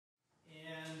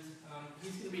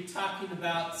be talking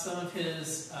about some of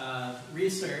his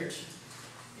research,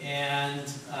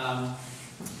 and I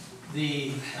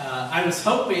was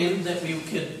hoping that we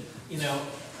could,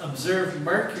 observe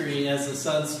Mercury as a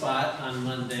sunspot on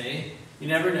Monday. You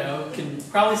never know. You can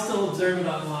probably still observe it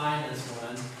online as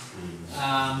one.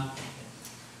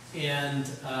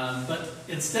 But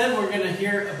instead, we're going to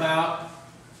hear about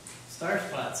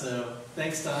Starspots. So,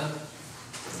 thanks, Don.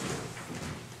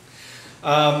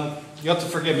 You have to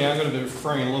forgive me. I'm going to be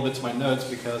referring a little bit to my notes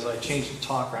because I changed the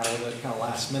talk around a little bit kind of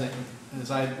last minute. As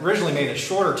I originally made a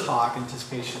shorter talk in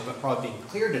anticipation of it probably being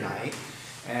clear tonight,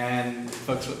 and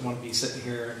folks would want to be sitting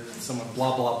here and someone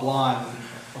blah, blah, blah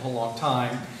a whole long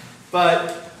time.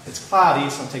 But it's cloudy,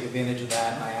 so I'll take advantage of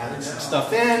that, and I added some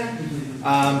stuff in.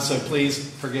 So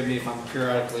please forgive me if I'm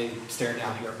periodically staring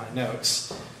down here at my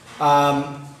notes.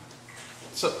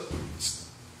 So, let's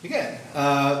begin.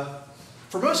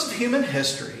 For most of human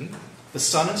history, the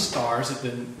sun and stars have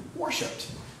been worshipped.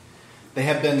 They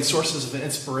have been sources of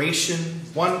inspiration,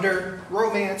 wonder,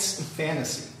 romance, and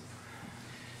fantasy.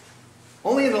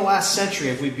 Only in the last century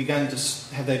have they begun to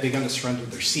surrender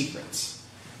their secrets.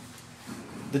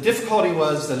 The difficulty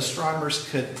was that astronomers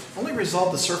could only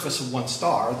resolve the surface of one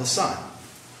star, the sun.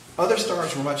 Other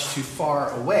stars were much too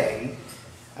far away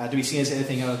to be seen as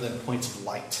anything other than points of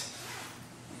light.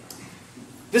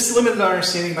 This limited our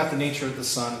understanding about the nature of the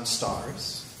sun and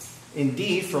stars.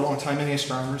 Indeed, for a long time, many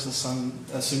astronomers assumed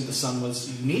the sun was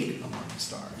unique among the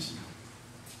stars.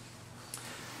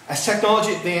 As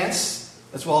technology advanced,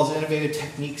 as well as innovative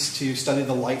techniques to study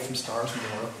the light from stars,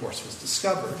 more, of course, was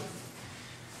discovered.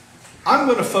 I'm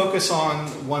going to focus on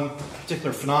one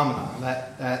particular phenomenon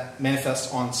that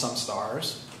manifests on some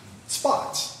stars,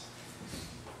 spots.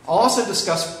 I'll also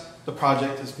discuss the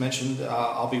project, as mentioned,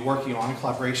 I'll be working on in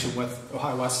collaboration with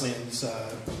Ohio Wesleyan's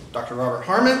Dr. Robert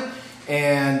Harmon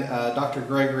and Dr.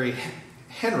 Gregory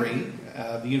Henry,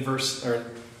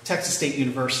 Texas State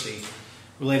University,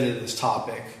 related to this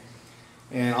topic.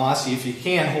 And I'll ask you, if you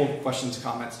can, hold questions and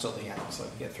comments till the end so I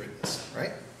can get through this,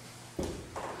 right?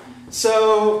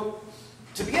 So,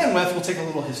 to begin with, we'll take a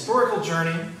little historical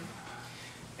journey.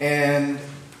 And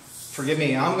forgive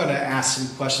me, I'm going to ask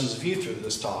some questions of you through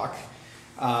this talk.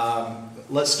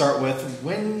 Let's start with,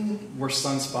 when were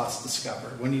sunspots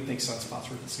discovered? When do you think sunspots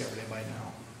were discovered? Anybody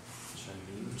know?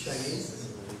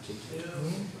 Chinese.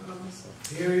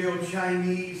 Imperial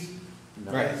Chinese.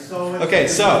 Right. Okay,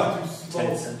 so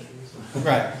 10th century.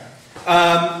 Right.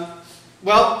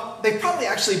 Well, they've probably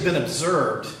actually been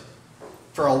observed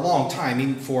for a long time,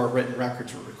 even before written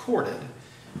records were recorded.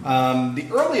 The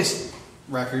earliest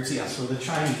records, yes, were the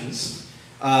Chinese.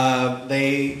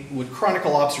 They would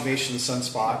chronicle observations of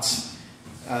sunspots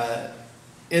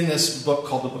in this book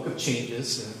called the Book of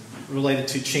Changes, related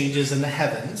to changes in the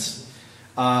heavens.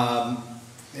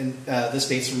 This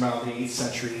dates from around the 8th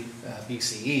century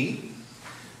BCE.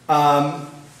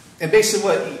 And basically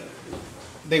what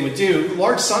they would do,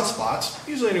 large sunspots,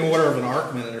 usually in the order of an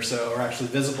arc minute or so, are actually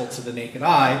visible to the naked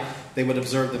eye. They would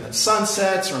observe them at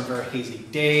sunsets or on very hazy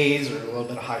days or a little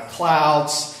bit of high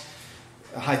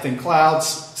thin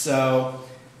clouds. So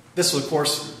this, of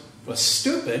course, was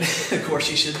stupid. Of course,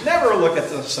 you should never look at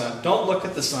the sun. Don't look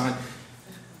at the sun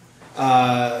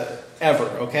ever,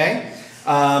 okay?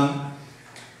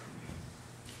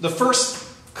 The first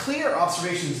clear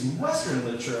observations in Western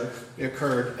literature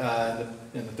occurred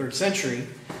in the 3rd century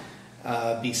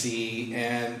BCE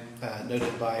and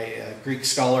noted by a Greek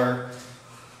scholar,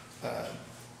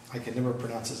 I can never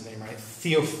pronounce his name right,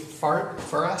 Theophrastus?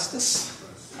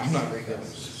 I'm not very good at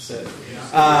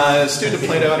it. Student of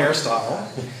Plato and Aristotle.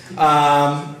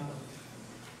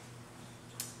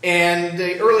 And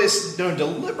the earliest known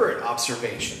deliberate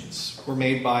observations were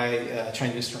made by a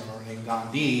Chinese astronomer named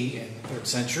Gandhi in the 3rd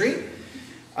century.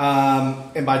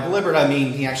 And by deliberate, I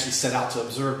mean he actually set out to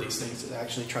observe these things, to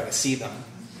actually try to see them.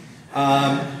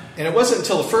 And it wasn't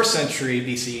until the 1st century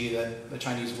BCE that the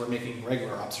Chinese were making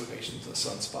regular observations of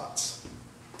sunspots.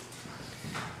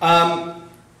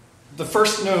 The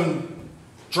first known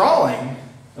drawing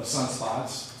of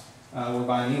sunspots were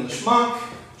by an English monk,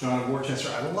 John of Worcester.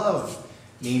 I love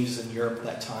names in Europe at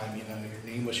that time. You know, your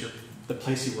name was the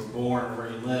place you were born, or where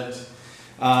you lived.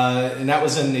 And that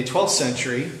was in the 12th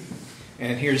century.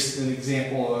 And here's an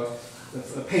example of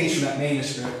a page from that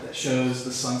manuscript that shows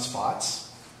the sunspots.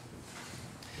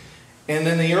 And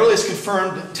then the earliest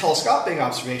confirmed telescopic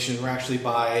observations were actually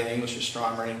by an English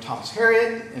astronomer named Thomas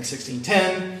Harriot in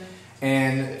 1610,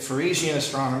 and Parisian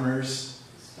astronomers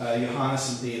Johannes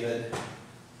and David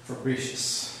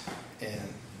Fabricius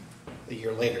a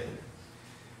year later.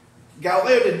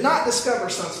 Galileo did not discover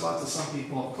sunspots, as some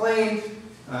people have claimed.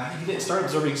 He didn't start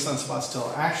observing sunspots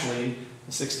until actually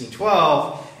in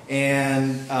 1612,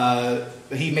 and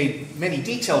he made many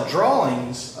detailed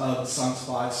drawings of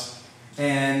sunspots,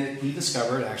 and he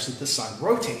discovered actually the sun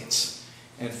rotates.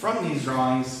 And from these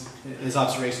drawings, his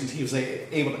observations, he was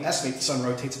able to estimate the sun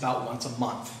rotates about once a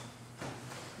month.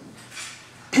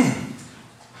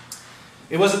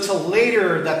 It wasn't until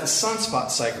later that the sunspot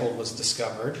cycle was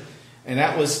discovered, and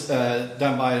that was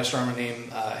done by an astronomer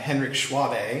named Henrik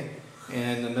Schwabe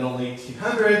in the middle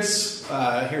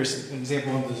 1800s. Here's an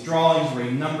example of his drawings where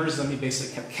he numbers them, he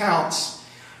basically kept counts,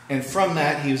 and from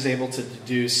that he was able to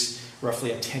deduce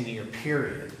roughly a 10-year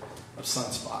period of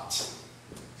sunspots.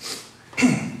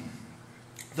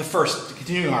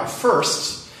 Continuing our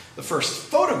the first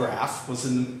photograph was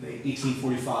in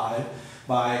 1845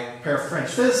 by a pair of French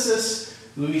physicists,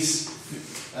 Louis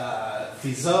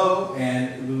Fizeau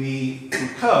and Louis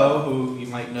Foucault, who you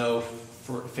might know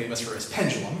famous for his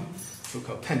pendulum,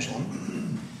 Foucault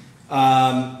pendulum.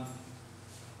 And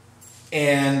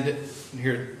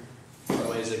here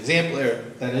is an example there.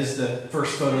 That is the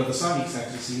first photo of the sun. You can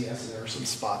actually see, yes, there are some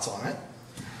spots on it.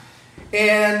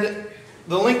 And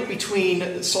the link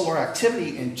between solar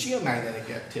activity and geomagnetic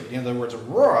activity, in other words,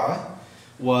 aurora,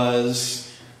 was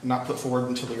not put forward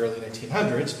until the early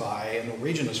 1900s by a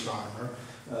Norwegian astronomer,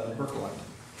 Birkeland.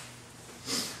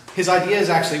 His ideas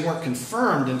actually weren't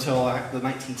confirmed until the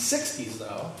 1960s,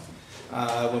 though,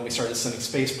 when we started sending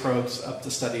space probes up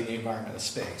to study the environment of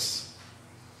space.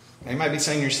 Now, you might be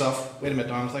saying to yourself, wait a minute,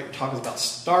 Don, I thought you were talking about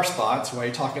star spots. Why are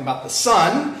you talking about the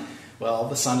sun? Well,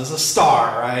 the sun is a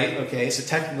star, right? Okay, so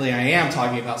technically I am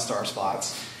talking about star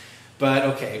spots. But,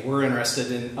 okay, we're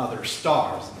interested in other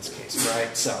stars in this case,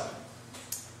 right? So,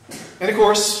 and of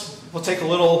course, we'll take a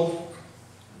little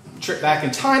trip back in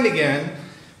time again,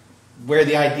 where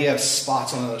the idea of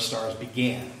spots on other stars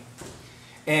began.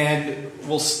 And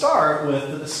we'll start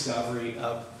with the discovery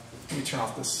of, let me turn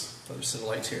off this other set of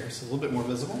lights here, it's a little bit more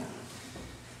visible.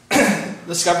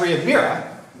 Discovery of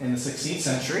Mira in the 16th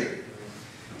century.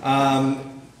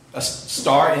 A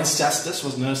star in Cestus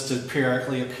was noticed to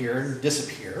periodically appear and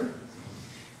disappear.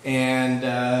 And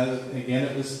again,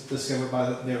 it was discovered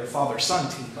by their father-son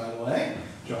team, by the way.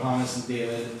 Johannes and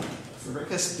David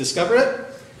Fabricius discovered it.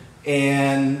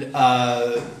 And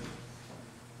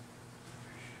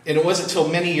it wasn't until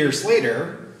many years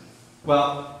later,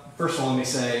 well, first of all, let me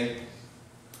say,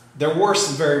 there were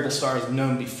some variable stars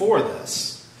known before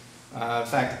this. In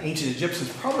fact, ancient Egyptians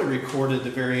probably recorded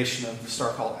the variation of a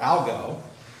star called Algo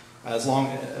as long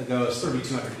ago as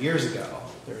 3,200 years ago.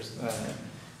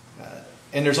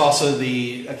 And there's also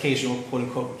the occasional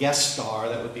quote-unquote guest star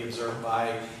that would be observed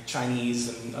by Chinese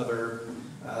and other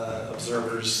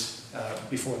observers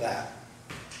before that.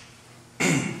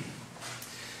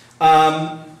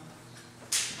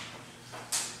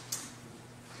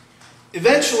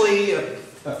 Eventually,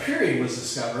 a period was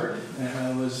discovered,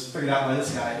 and it was figured out by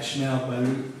this guy, Ishmael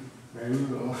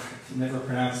Barudo. I can never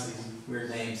pronounce these weird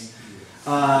names.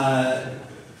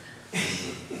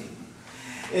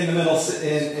 In the middle,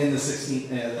 in the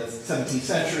 17th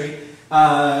century,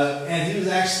 and he was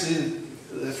actually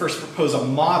the first to propose a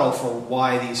model for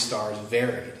why these stars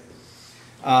varied.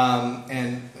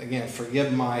 And again,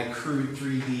 forgive my crude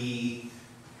 3D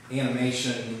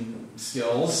animation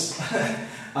skills,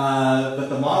 but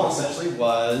the model essentially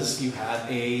was you had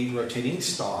a rotating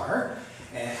star,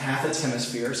 and half its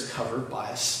hemisphere is covered by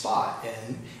a spot,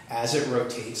 and as it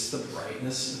rotates, the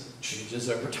brightness changes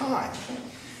over time.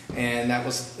 And that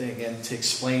was, again, to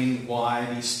explain why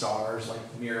these stars, like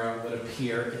Mira, would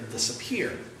appear and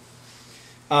disappear.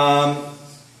 And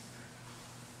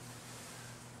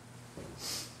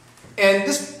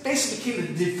this basically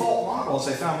became the default model. As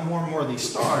I found more and more of these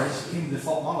stars, it became the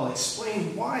default model to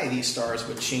explain why these stars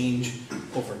would change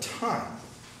over time.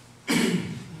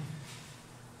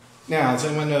 Now, does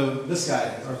anyone know this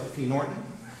guy, Arthur P. Norton?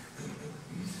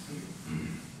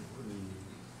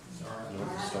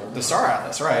 The Star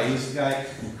Atlas, right. He's the guy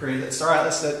who created that Star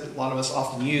Atlas that a lot of us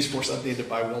often use, of course updated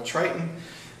by Will Triton.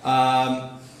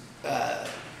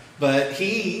 But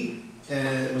he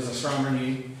was an astronomer in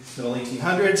the middle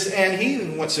 1800s, and he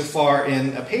even went so far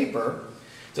in a paper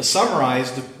to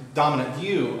summarize the dominant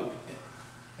view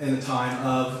in the time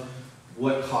of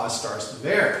what caused stars to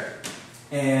vary.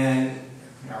 And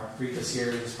I'll read this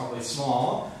here, it's probably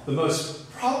small. The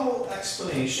most probable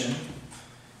explanation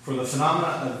for the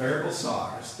phenomena of variable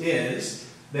stars is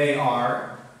they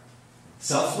are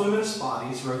self-luminous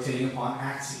bodies rotating upon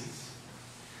axes,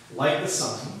 like the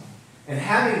sun, and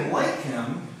having, like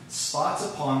him, spots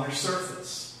upon their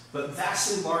surface, but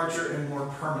vastly larger and more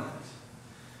permanent.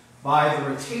 By the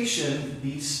rotation,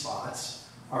 these spots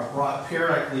are brought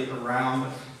periodically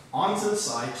around onto the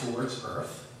side towards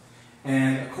Earth,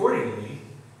 and accordingly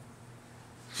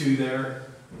to their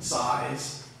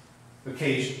size,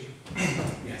 occasion,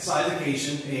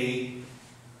 a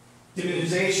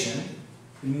diminution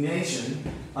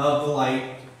of the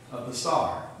light of the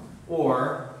star,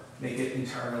 or make it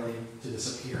entirely to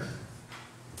disappear.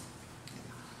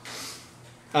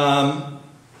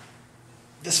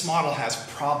 This model has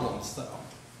problems, though.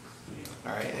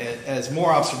 All right, as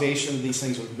more observation of these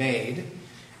things were made,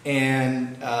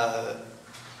 and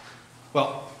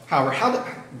however,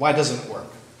 why doesn't it work?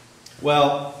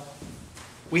 Well,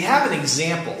 we have an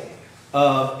example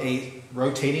of a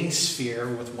rotating sphere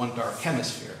with one dark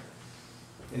hemisphere,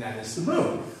 and that is the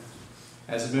moon.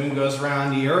 As the moon goes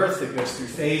around the Earth, it goes through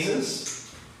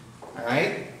phases. All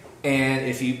right, and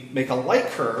if you make a light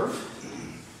curve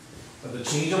of the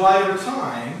change of light over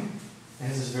time, it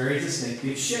has this very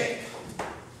distinctive shape.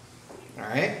 All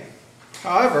right.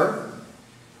 However,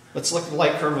 let's look at the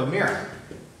light curve of a mirror.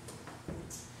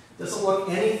 Doesn't look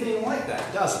anything like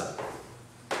that, does it?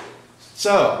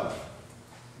 So,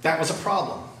 that was a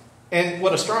problem. And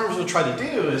what astronomers would try to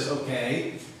do is,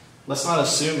 okay, let's not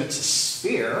assume it's a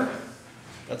sphere.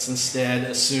 Let's instead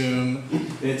assume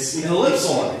it's an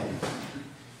ellipsoid.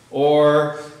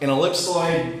 Or an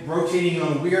ellipsoid rotating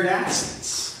on weird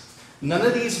axes. None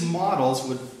of these models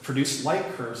would produce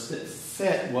light curves that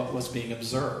fit what was being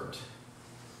observed.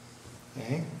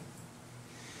 Okay.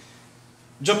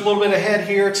 Jump a little bit ahead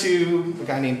here to a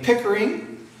guy named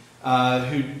Pickering,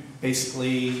 who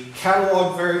basically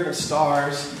cataloged variable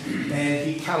stars, and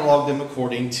he cataloged them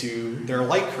according to their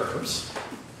light curves.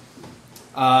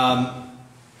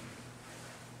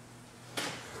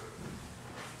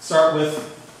 Start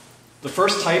with the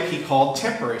first type he called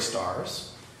temporary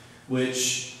stars,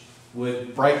 which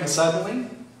would brighten suddenly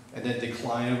and then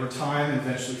decline over time and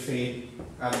eventually fade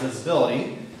out of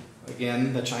visibility.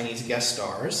 Again, the Chinese guest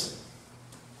stars.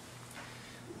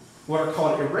 What are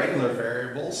called irregular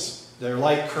variables. Their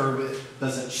light curve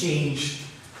doesn't change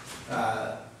in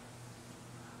a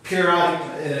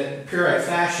periodic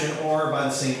fashion or by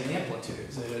the same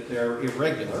amplitudes. They're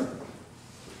irregular.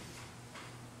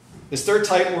 This third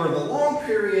type were the long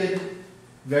period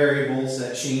variables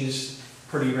that change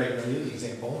pretty regularly. The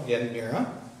example, again,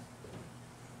 Mira.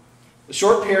 The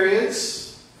short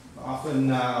periods,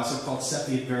 often also called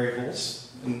Cepheid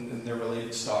variables, and they're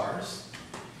related stars.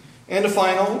 And the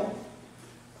final,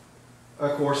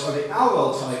 of course, are the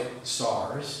algol type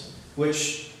stars,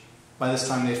 which by this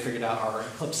time they figured out are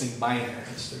eclipsing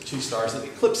binaries. They're two stars that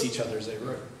eclipse each other as they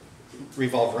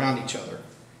revolve around each other.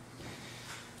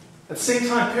 At the same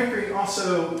time, Pickering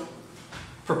also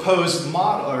proposed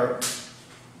models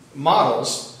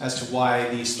as to why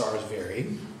these stars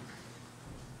varied.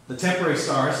 The temporary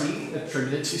stars he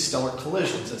attributed to stellar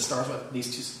collisions. That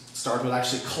these two stars would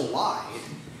actually collide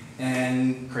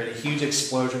and create a huge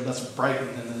explosion that's brighten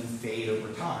and then fade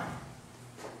over time.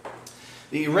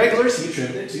 The irregulars he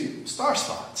attributed to star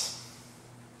spots.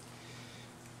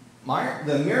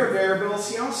 The mirror variables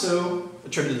he also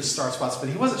attributed to star spots, but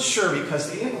he wasn't sure because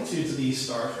the amplitudes of these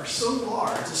stars are so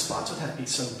large, the spots would have to be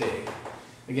so big.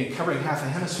 Again, covering half a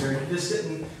hemisphere, he just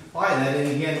didn't buy that,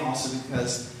 and again, also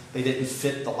because they didn't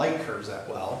fit the light curves that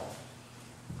well.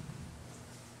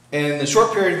 And the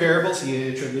short period variables he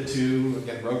attributed to,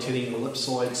 again, rotating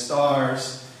ellipsoid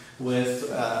stars with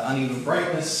uneven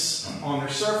brightness on their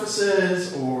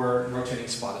surfaces or rotating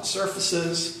spotted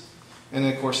surfaces. And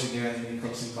then, of course, again, the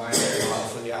eclipsing binary model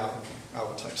for the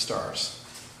alpha type stars.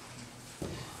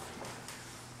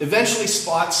 Eventually,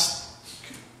 spots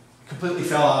completely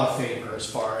fell out of favor as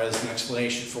far as an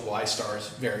explanation for why stars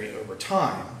vary over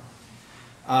time.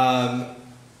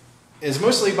 Is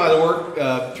mostly by the work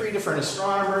of three different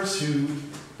astronomers who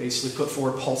basically put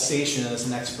forward pulsation as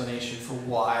an explanation for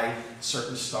why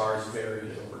certain stars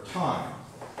varied over time.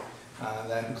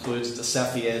 That includes the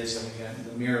Cepheids and again,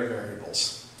 the mirror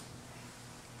variables.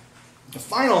 The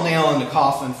final nail in the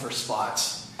coffin for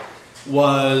spots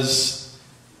was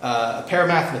a pair of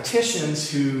mathematicians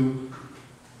who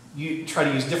try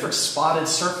to use different spotted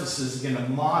surfaces again to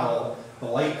model the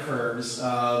light curves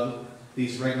of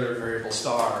these regular variable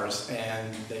stars,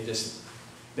 and they just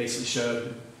basically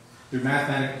showed through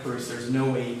mathematical proofs there's no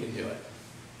way you can do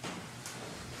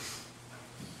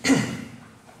it.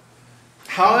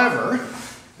 However,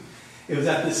 it was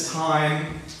at this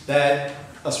time that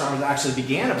astronomers actually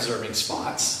began observing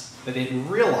spots. They didn't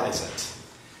realize it.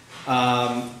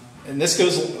 And this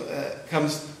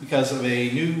comes because of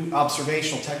a new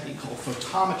observational technique called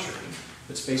photometry.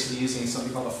 It's basically using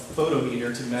something called a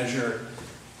photometer to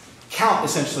count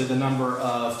essentially the number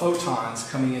of photons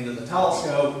coming into the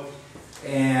telescope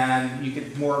And you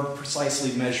could more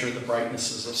precisely measure the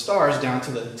brightnesses of stars down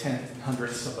to the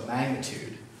 10/100ths of a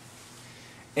magnitude.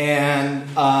 And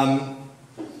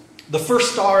the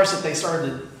first stars that they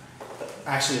started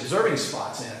actually observing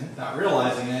spots in, not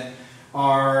realizing it,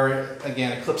 are,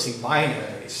 again, eclipsing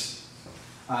binaries.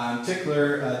 In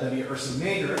particular, W Ursa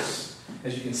Majoris.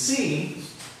 As you can see,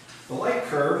 the light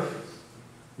curve,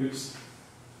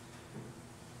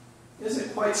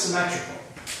 isn't quite symmetrical.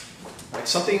 Right?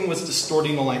 Something was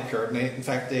distorting the light curve. In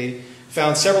fact, they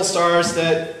found several stars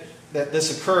that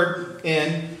this occurred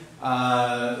in,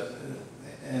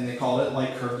 and they called it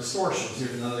light curve distortions.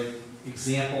 Here's another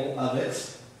example of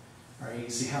it. All right, you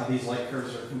can see how these light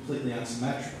curves are completely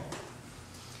unsymmetrical.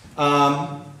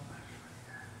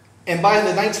 And by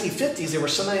the 1950s, there were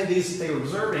so many of these that they were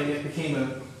observing, it became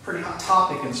a pretty hot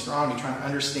topic in astronomy, trying to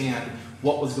understand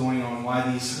what was going on, why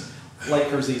these light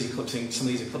curves, some of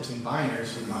these eclipsing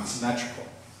binaries were not symmetrical.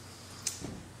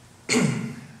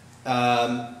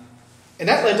 And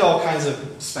that led to all kinds of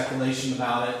speculation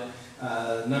about it.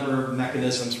 A number of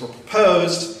mechanisms were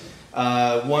proposed.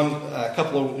 A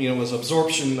couple of, was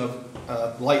absorption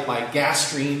of light by gas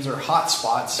streams or hot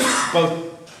spots, both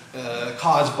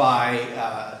caused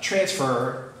by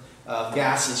transfer of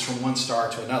gases from one star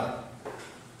to another.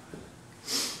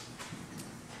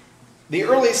 The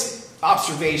earliest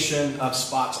observation of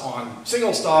spots on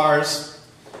single stars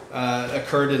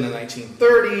occurred in the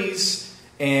 1930s,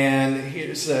 and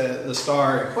here's the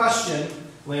star in question,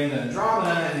 Lambda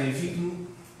Andromeda, and if you can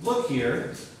look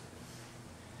here,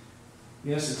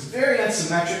 it's very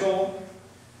unsymmetrical.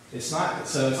 It's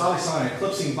obviously not an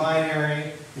eclipsing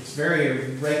binary. It's very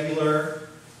irregular,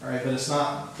 all right, but it's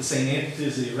not the same amplitude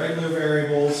as the irregular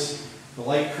variables. The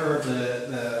light curve,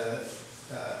 the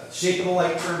shape of the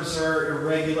light curves are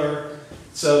irregular.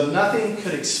 So nothing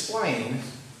could explain,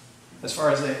 as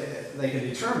far as they could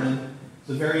determine,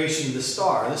 the variation of the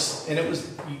star. This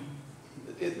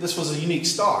was a unique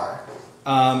star.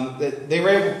 They were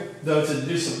able, though, to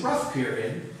deduce a rough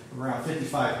period of around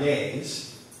 55 days.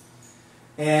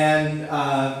 And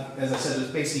as I said, it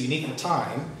was basically unique in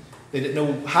time. They didn't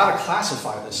know how to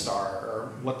classify this star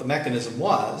or what the mechanism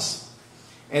was.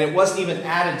 And it wasn't even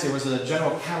added. There was a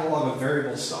general catalog of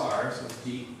variable stars, with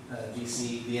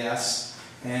GC, VS,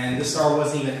 and this star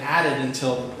wasn't even added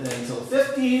until the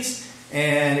 50s,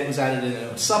 and it was added in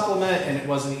a supplement, and it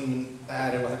wasn't even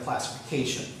added with a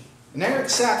classification. And there it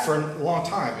sat for a long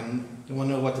time, and you want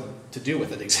to know what to do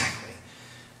with it exactly.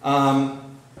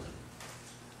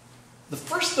 The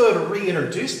first, though, to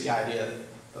reintroduce the idea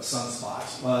of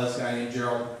sunspots was a guy named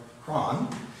Gerald Cron,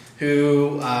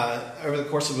 who, over the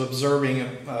course of observing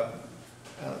about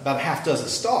a half dozen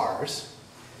stars,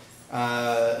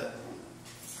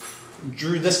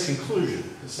 drew this conclusion.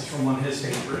 This is from one of his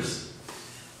papers.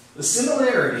 The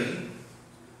similarity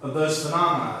of those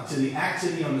phenomena to the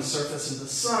activity on the surface of the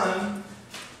sun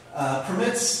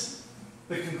permits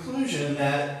the conclusion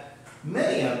that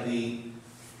many of the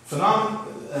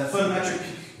photometric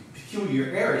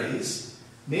peculiarities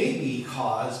may be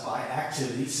caused by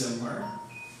activity similar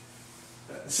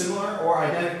or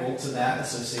identical to that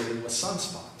associated with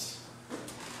sunspots.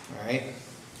 All right.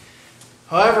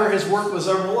 However, his work was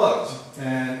overlooked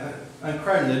and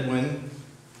uncredited when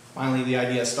finally the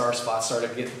idea of star spots started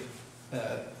to get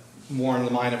more in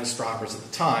the mind of astronomers at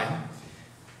the time.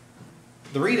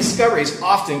 The rediscovery is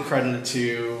often credited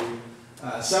to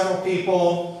several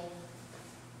people.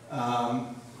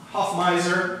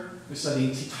 Hofmeiser, who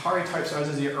studied T-Tauri-type stars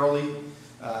as the early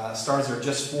stars that are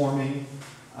just forming,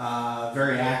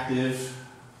 very active.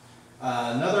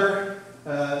 Another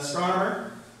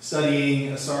astronomer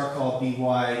studying a star called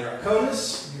BY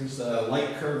Draconis. Here's the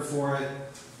light curve for it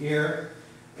here.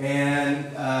 And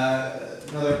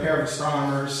another pair of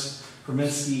astronomers,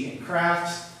 Perminsky and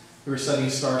Kraft, who are studying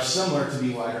stars similar to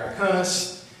BY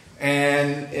Draconis.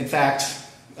 And in fact,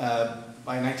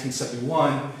 by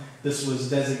 1971, this was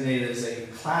designated as a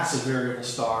class of variable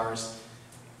stars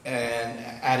and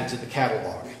added to the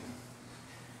catalog.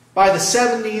 By the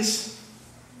 70s,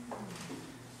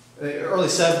 the early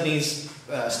 70s,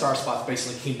 star spots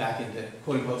basically came back into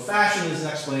quote-unquote fashion as an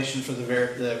explanation for the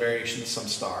variation of some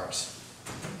stars.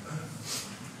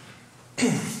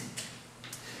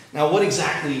 Now, what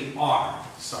exactly are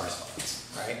star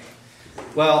spots, right?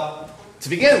 Well, to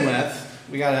begin with,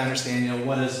 we got to understand,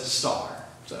 what is a star?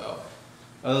 So,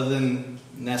 other than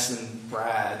Ness and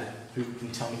Brad, who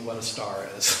can tell me what a star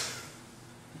is?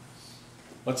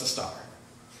 What's a star?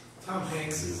 Tom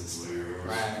Hanks is a Nuclear,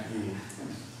 Right.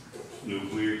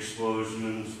 nuclear explosion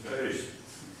in space.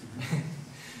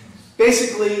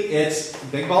 Basically, it's a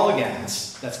big ball of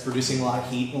gas that's producing a lot of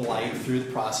heat and light through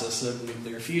the process of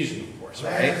nuclear fusion, of course,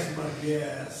 right?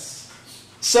 Yes.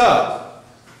 So,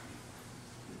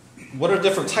 what are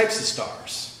different types of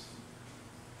stars?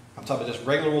 I'm talking about just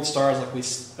regular old stars like we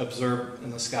observe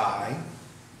in the sky.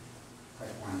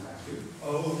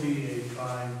 Oh, be a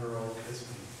fine girl, kiss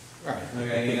me. Right.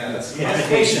 Okay, yeah, that's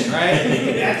communication, right?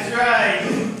 That's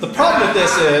right. The problem with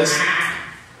this is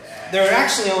there are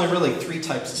actually only really 3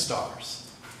 types of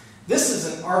stars. This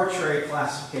is an arbitrary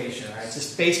classification, right? It's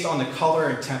just based on the color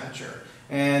and temperature.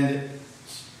 And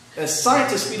as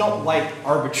scientists, we don't like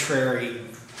arbitrary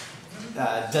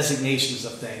designations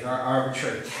of things, or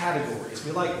arbitrary categories.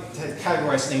 We like to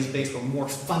categorize things based on more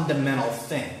fundamental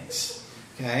things.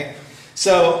 Okay?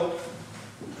 So,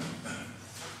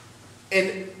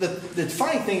 and the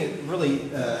defining thing that really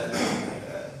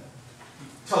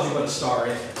tells you what a star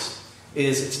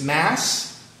is its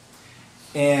mass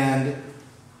and,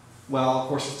 well, of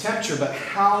course, the temperature, but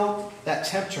how that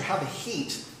temperature, how the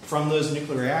heat from those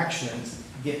nuclear reactions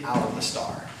get out of the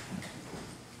star.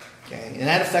 Okay? And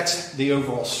that affects the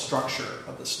overall structure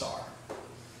of the star.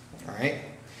 All right?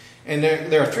 And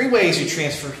there are 3 ways you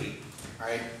transfer heat. All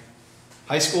right?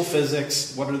 High school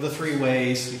physics, what are the 3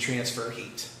 ways you transfer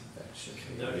heat?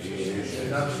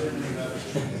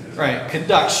 Right,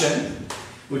 conduction,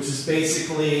 which is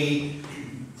basically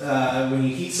when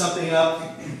you heat something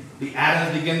up, the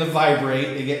atoms begin to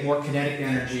vibrate, they get more kinetic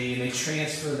energy, and they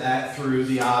transfer that through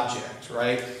the object,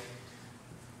 right?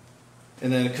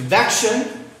 And then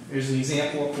convection, here's an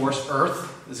example, of course, Earth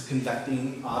is a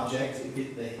convecting object. You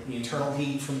get the internal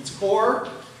heat from its core,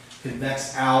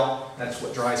 convects out, that's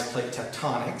what drives plate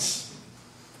tectonics.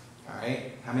 All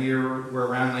right, how many were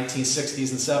around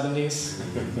 1960s and 70s?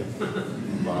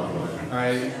 All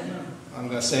right, I'm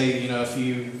going to say, if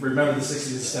you remember the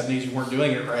 60s and 70s, you weren't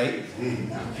doing it right.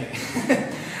 Okay.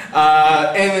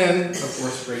 And then, of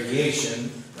course,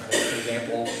 radiation. Right? For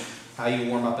example, how you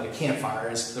warm up at a campfire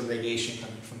is the radiation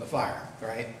coming from the fire,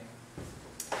 right?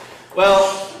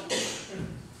 Well,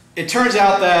 it turns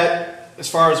out that as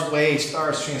far as way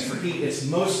stars transfer heat, it's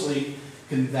mostly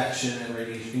convection and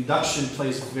radiation. Conduction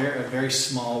plays a very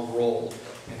small role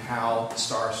in how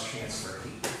stars transfer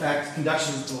heat. In fact,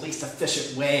 conduction is the least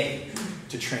efficient way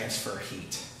to transfer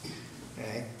heat.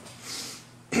 Okay?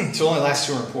 So only the last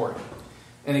 2 are important.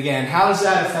 And again, how does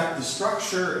that affect the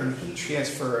structure and heat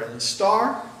transfer in the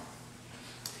star?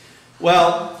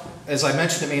 Well, as I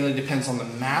mentioned, it mainly depends on the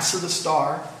mass of the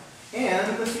star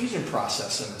and the fusion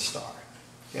process in the star.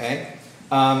 Okay?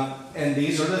 And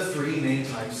these are the 3 main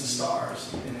types of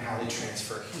stars and how they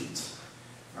transfer heat.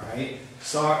 All right?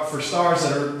 For stars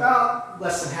that are about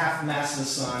less than half the mass of the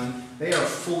sun, they are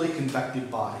fully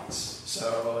convective bodies.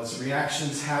 So as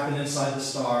reactions happen inside the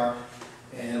star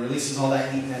and it releases all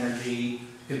that heat and energy,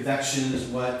 convection is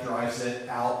what drives it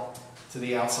out to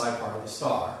the outside part of the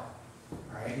star.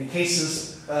 All right? In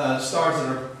cases of stars that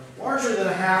are larger than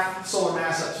a half solar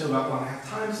mass, up to about 1.5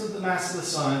 times of the mass of the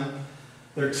sun,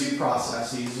 there are 2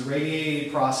 processes, the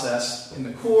radiating process in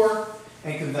the core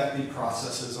and convective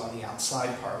processes on the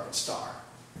outside part of the star.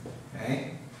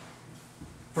 Okay?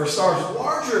 For stars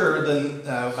larger than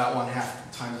about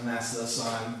 1/2 times the mass of the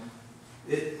sun,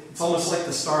 it's almost like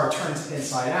the star turns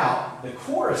inside out. The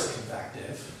core is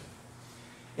convective,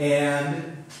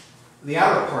 and the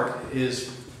outer part is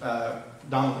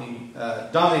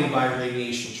dominated by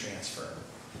radiation transfer.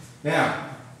 Now,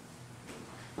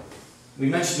 we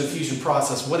mentioned the fusion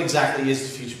process. What exactly is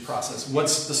the fusion process?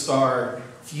 What's the star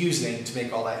fusing to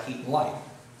make all that heat and light?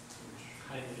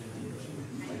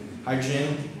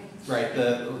 Hydrogen, right?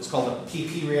 It's called a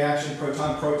PP reaction,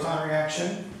 proton-proton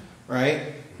reaction,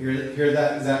 right? Here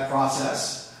that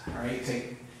process. All right, you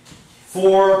take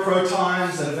 4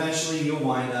 protons, and eventually you'll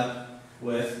wind up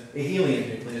with a helium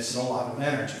nucleus and a lot of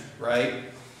energy, right?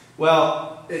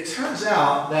 Well, it turns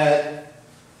out that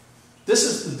this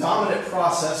is the dominant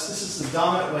process. This is the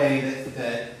dominant way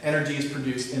that energy is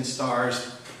produced in stars,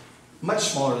 much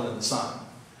smaller than the sun.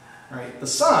 Right? The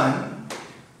sun,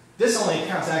 this only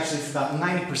accounts actually for about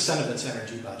 90% of its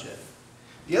energy budget.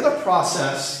 The other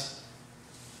process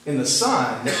in the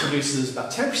sun that produces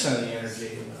about 10% of the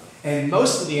energy, and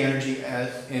most of the energy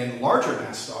in larger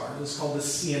mass stars, is called the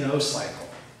CNO cycle.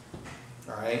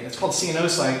 All right? It's called CNO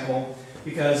cycle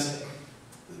because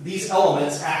these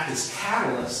elements act as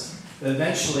catalysts that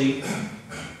eventually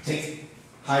take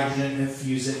hydrogen and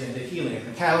fuse it into helium.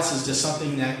 The catalyst is just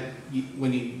something that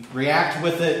when you react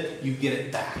with it, you get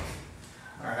it back.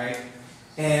 All right?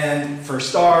 And for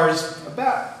stars,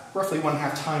 about roughly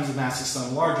 1.5 times the mass of the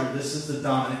sun larger, this is the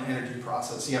dominant energy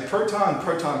process. Yeah,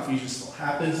 proton fusion still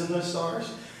happens in those stars,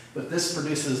 but this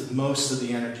produces most of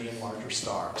the energy in larger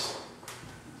stars.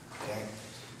 Okay?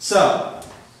 So,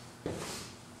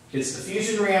 it's the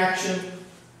fusion reaction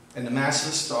and the mass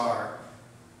of the star,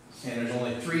 and there's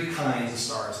only 3 kinds of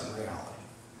stars in reality.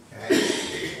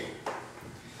 Okay?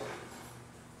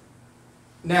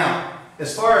 Now,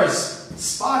 as far as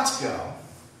spots go,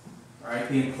 right,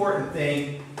 the important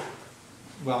thing,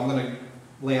 well, I'm going to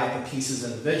lay out the pieces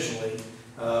individually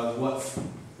of what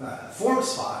form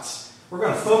spots. We're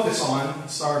going to focus on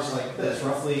stars like this.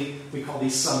 Roughly, we call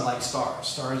these sun-like stars.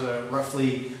 Stars are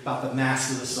roughly about the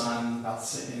mass of the sun, about the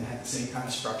same, and have the same kind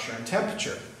of structure and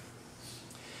temperature.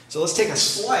 So let's take a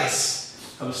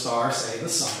slice of a star, say the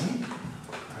sun.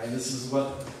 All right, this is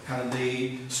what kind of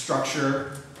the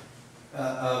structure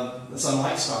of the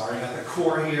sun-like star. You got the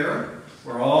core here,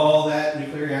 where all that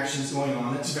nuclear reaction is going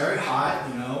on. It's very hot,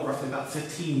 you know, roughly about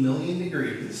 15 million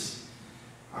degrees.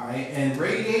 All right, and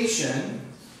radiation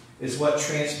is what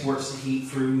transports the heat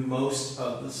through most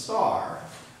of the star.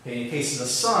 Okay, in the case of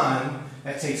the sun,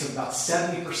 that takes up about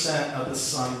 70% of the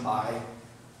sun by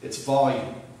its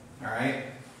volume. All right.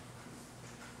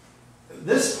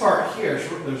 This part here,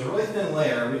 there's a really thin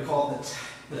layer. We call it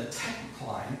the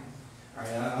technicline. All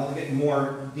right, I'll get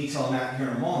more detail on that here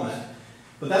in a moment.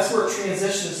 But that's where it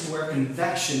transitions to where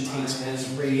convection takes place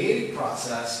in the radiating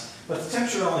process. But the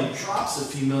temperature only drops a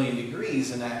few million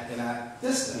degrees in that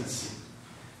distance.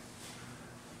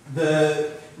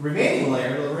 The remaining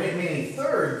layer, the remaining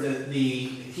third, the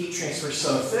heat transfer is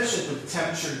so efficient that the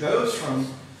temperature goes from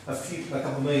a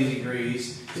couple million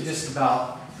degrees to just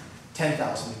about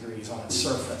 10,000 degrees on its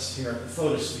surface here at the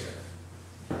photosphere.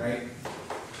 All right.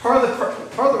 Part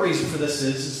of the reason for this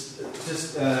is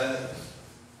just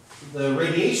the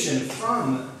radiation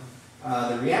from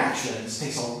the reactions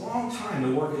takes a long time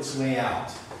to work its way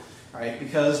out, right?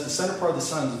 Because the center part of the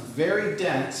sun is very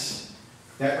dense.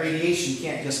 That radiation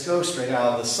can't just go straight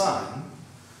out of the sun,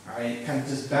 all right? It kind of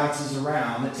just bounces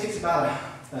around. It takes about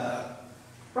around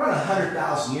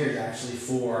 100,000 years actually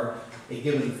for a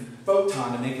given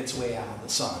photon to make its way out of the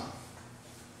sun.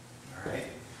 All right.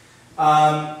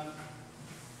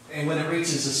 And when it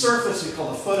reaches the surface, we call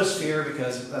it the photosphere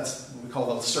because that's what we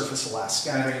call the surface of last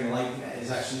scattering. The light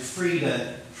is actually free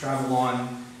to travel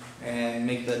on and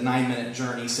make the 9-minute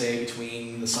journey, say,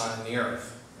 between the sun and the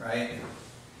earth, right?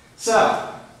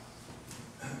 So,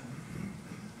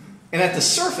 and at the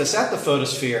surface, at the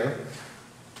photosphere,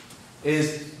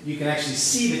 you can actually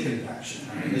see the convection.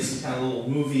 Right? This is kind of a little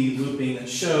movie looping that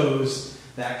shows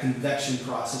that convection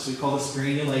process. We call this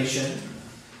granulation.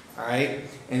 All right?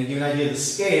 And to give you an idea of the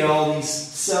scale, these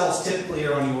cells typically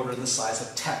are on the order of the size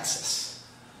of Texas.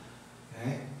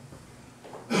 Okay?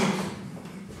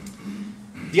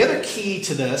 The other key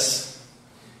to this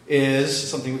is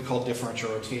something we call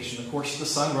differential rotation. Of course, the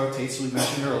sun rotates, as we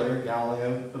mentioned earlier.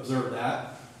 Galileo observed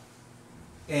that.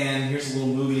 And here's a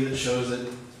little movie that shows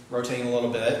it rotating a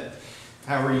little bit.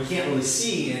 However, you can't really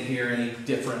see in here any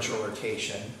differential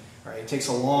rotation. Right? It takes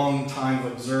a long time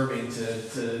of observing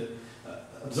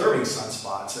observing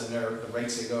sunspots and the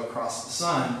rates they go across the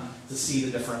sun to see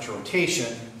the differential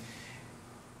rotation.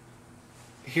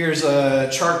 Here's a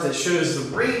chart that shows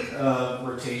the rate of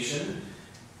rotation.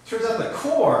 Turns out the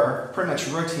core pretty much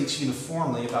rotates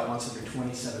uniformly about once every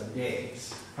 27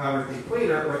 days. However, at the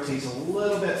equator, it rotates a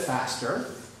little bit faster,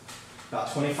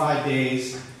 about 25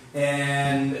 days.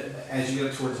 And as you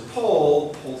go towards the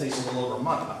pole takes a little over a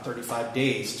month, about 35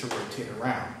 days to rotate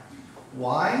around.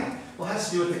 Why? Well, it has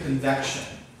to do with the convection.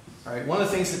 All right? One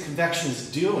of the things that convection is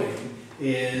doing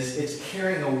is it's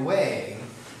carrying away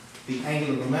the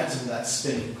angular momentum of that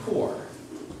spinning core.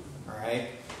 All right?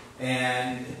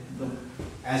 And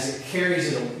as it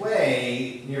carries it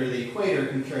away near the equator,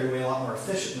 it can carry it away a lot more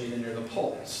efficiently than near the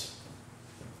poles.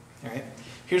 All right?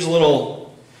 Here's a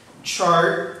little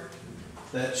chart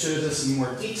that shows this in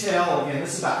more detail. Again,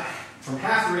 this is about from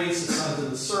half radius of the sun to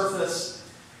the surface.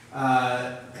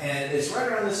 And it's right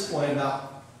around this point,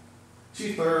 about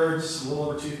 2/3, a little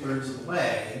over 2/3 of the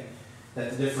way,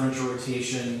 that the differential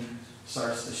rotation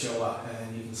starts to show up.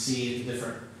 And you can see at the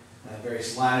different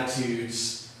various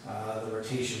latitudes the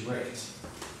rotation rate.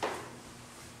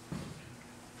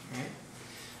 Okay.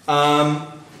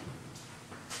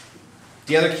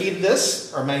 The other key to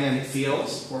this are magnetic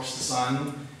fields. Of course, the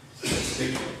sun is a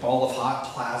big ball of hot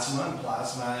plasma, and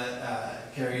plasma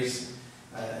carries,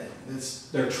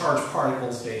 they're charged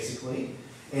particles basically,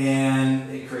 and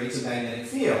it creates a magnetic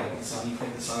field. The sun, you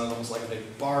think the sun is almost like a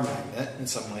big bar magnet in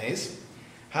some ways.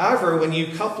 However, when you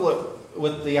couple it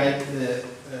with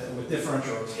with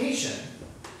differential rotation,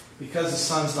 because the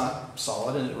sun's not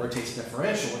solid and it rotates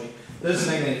differentially, those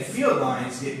magnetic field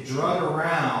lines get drawn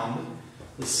around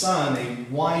the sun, they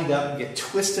wind up and get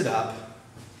twisted up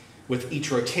with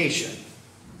each rotation.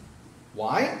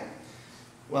 Why?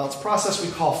 Well, it's a process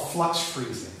we call flux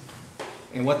freezing.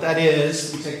 And what that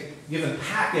is, we take a given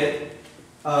packet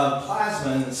of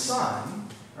plasma in the sun,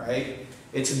 right?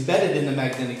 It's embedded in the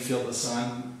magnetic field of the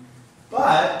sun,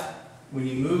 but when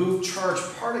you move charged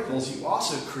particles, you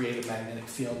also create a magnetic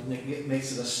field, and it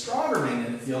makes it a stronger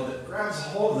magnetic field that grabs a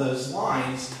hold of those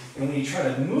lines, and when you try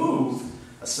to move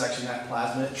a section of that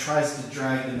plasma, it tries to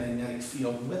drag the magnetic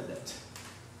field with it.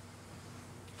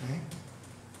 Okay?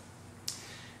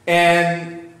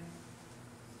 And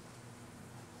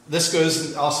this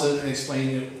goes also in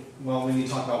explaining, well, when you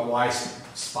talk about why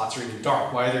spots are even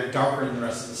dark, why they're darker than the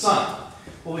rest of the sun.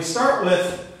 Well, we start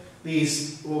with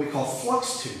these, what we call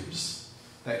flux tubes,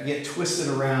 that get twisted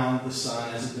around the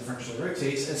sun as it differentially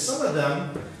rotates, and some of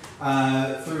them,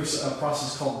 through a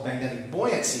process called magnetic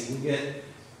buoyancy,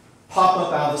 pop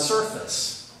up out of the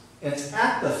surface. And it's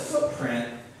at the footprint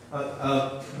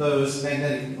of those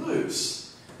magnetic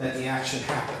loops that the action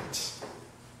happens.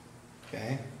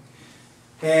 Okay?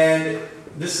 And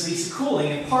this leads to cooling,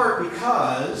 in part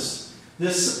because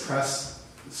this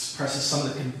suppresses some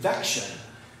of the convection,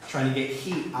 trying to get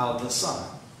heat out of the sun.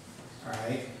 All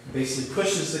right? It basically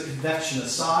pushes the convection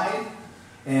aside,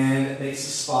 and it makes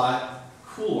the spot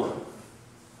cooler.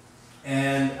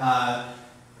 And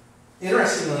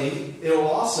interestingly, it will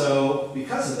also,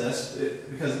 because of this,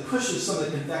 because it pushes some of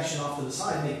the convection off to the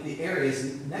side, make the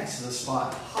areas next to the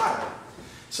spot hotter.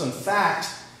 So in fact,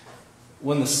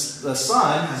 when the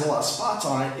sun has a lot of spots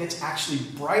on it, it's actually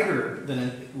brighter than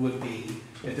it would be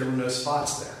if there were no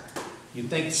spots there. You'd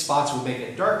think the spots would make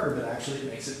it darker, but actually it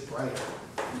makes it brighter.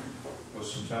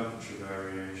 What's some temperature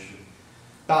variation?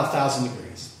 About 1,000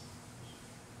 degrees.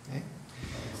 Okay?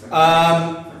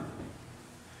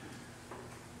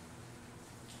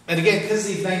 And again, because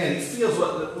these magnetic fields,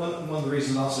 one of the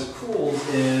reasons it also cools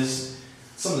is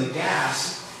some of the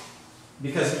gas,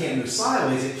 because it can't move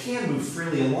sideways, it can move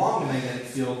freely along the magnetic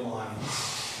field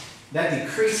lines. That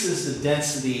decreases the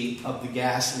density of the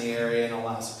gas in the area and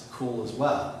allows it to cool as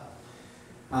well.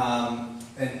 And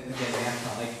again, they act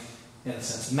kind of like, in a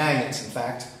sense, magnets. In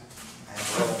fact, I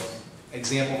have a little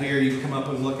example here you can come up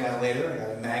and look at later. I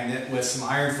got a magnet with some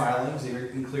iron filings. You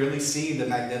can clearly see the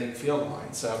magnetic field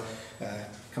line. So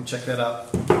come check that out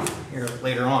here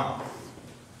later on.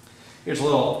 Here's a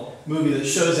little movie that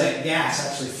shows that gas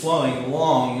actually flowing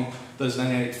along those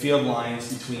magnetic field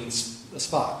lines between the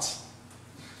spots.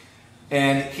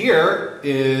 And here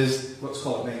is what's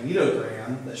called a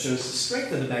magnetogram that shows the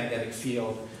strength of the magnetic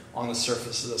field on the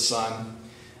surface of the sun.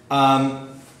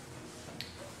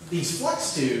 These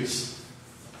flux tubes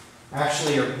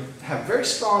actually have very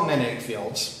strong magnetic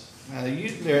fields.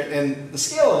 And the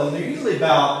scale of them, they're usually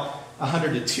about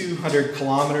 100 to 200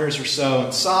 kilometers or so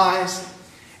in size,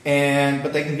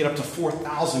 but they can get up to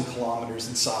 4,000 kilometers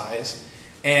in size.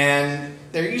 And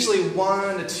they're usually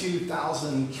 1,000 to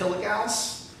 2,000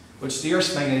 kilogauss, which the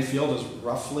Earth's magnetic field is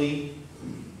roughly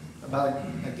about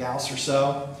a gauss or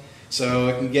so. So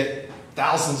it can get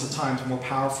thousands of times more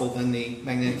powerful than the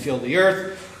magnetic field of the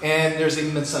Earth, and there's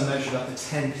even been some measured up to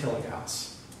 10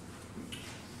 kilogauss.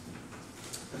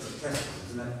 That's a Tesla,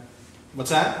 isn't it? What's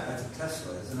that? That's a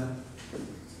Tesla, isn't it?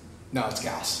 No, it's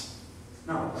Gauss.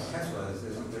 No, a Tesla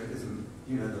isn't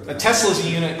you know, A Tesla is a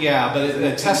unit, yeah, but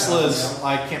a Tesla is,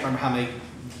 I can't remember how many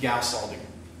Gauss all do.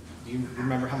 Do you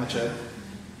remember how much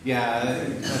yeah, I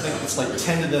think it's like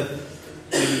 10 to the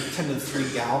 3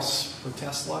 Gauss per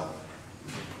Tesla.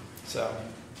 So,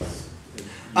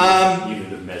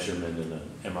 unit of measurement in an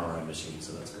MRI machine,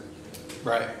 so that's good.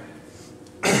 Right.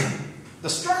 The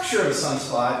structure of a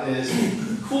sunspot is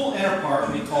a cool inner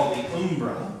part we call the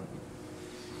umbra,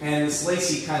 and this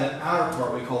lacy kind of outer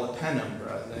part we call the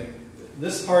penumbra.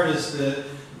 This part is the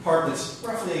part that's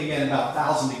roughly, again, about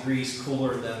 1,000 degrees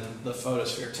cooler than the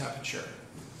photosphere temperature.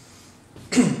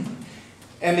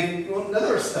 And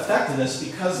another effect of this,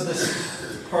 because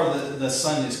this part of the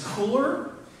sun is cooler,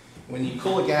 when you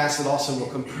cool a gas, it also will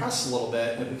compress a little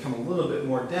bit and become a little bit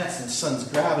more dense, and the sun's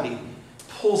gravity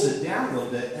pulls it down a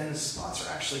little bit, and the spots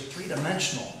are actually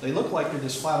three-dimensional. They look like they're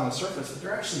just flat on the surface, but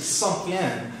they're actually sunk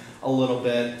in a little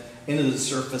bit into the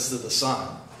surface of the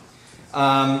sun.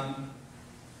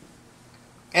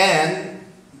 And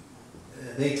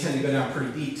they tend to go down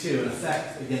pretty deep too. In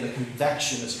effect, again, the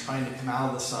convection is trying to come out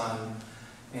of the sun,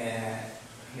 and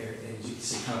here, as you can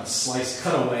see, kind of a slice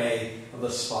cutaway of the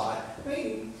spot.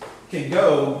 They can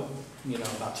go,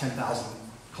 about 10,000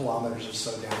 kilometers or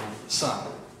so down into the sun.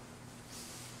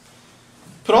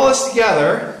 Put all this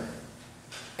together,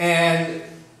 and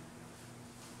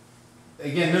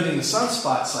again, noting the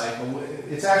sunspot cycle,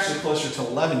 it's actually closer to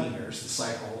 11 years, the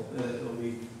cycle that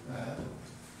we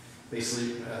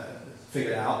basically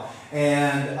figured out.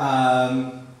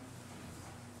 And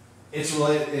it's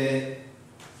really,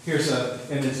 here's an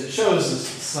image that shows the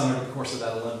sun over the course of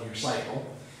that 11-year cycle.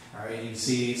 All right, you can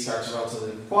see it starts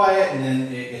relatively quiet, and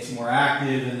then it gets more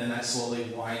active, and then that slowly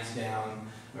winds down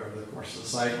over the course of the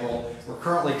cycle. We're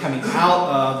currently coming out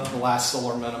of the last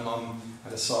solar minimum. I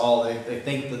just saw they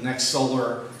think the next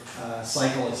solar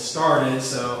cycle has started,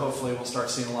 so hopefully we'll start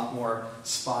seeing a lot more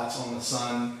spots on the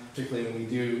sun, particularly when we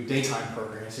do daytime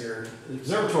programs here at the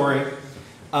observatory.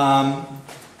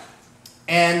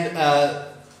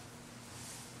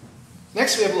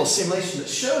 Next we have a little simulation that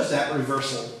shows that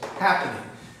reversal happening.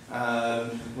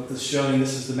 What this is showing,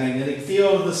 this is the magnetic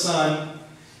field of the sun,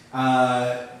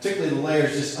 particularly the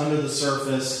layers just under the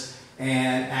surface,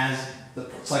 and as the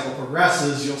cycle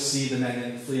progresses, you'll see the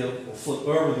magnetic field will flip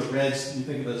over. The reds, you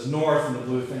think of it as north, and the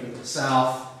blue, think of it as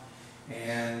south,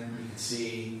 and you can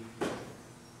see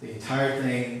the entire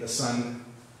thing, the sun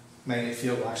magnetic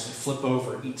field will actually flip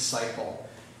over each cycle.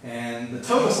 And the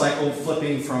total cycle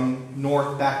flipping from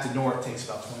north back to north takes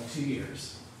about 22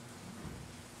 years.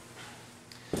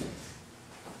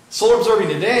 Solar observing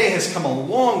today has come a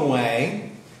long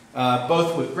way,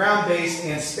 both with ground-based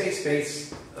and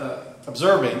space-based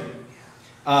observing.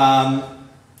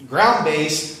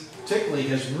 Ground-based, particularly,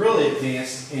 has really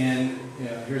advanced in,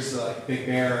 here's the Big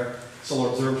Bear Solar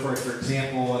Observatory, for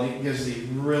example, and it gives the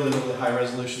really, really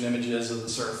high-resolution images of the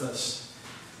surface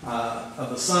of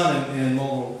the sun in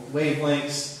multiple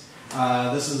wavelengths.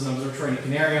 This is an observatory in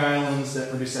Canary Islands that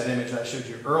produced that image I showed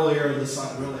you earlier of the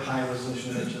sun, really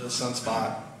high-resolution image of the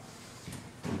sunspot.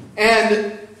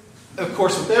 And, of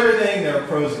course, with everything, there are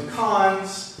pros and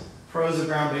cons. Pros of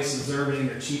ground-based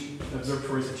observing,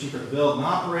 observatories are cheaper to build and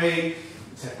operate.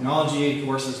 The technology, of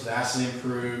course, is vastly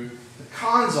improved. The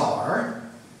cons are,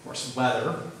 of course,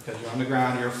 weather, because you're on the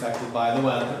ground, you're affected by the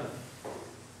weather.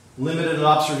 Limited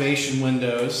observation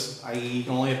windows, i.e. you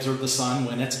can only observe the sun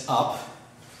when it's up.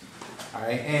 All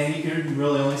right, and you can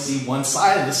really only see one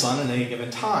side of the sun at any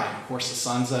given time. Of course, the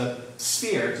sun's a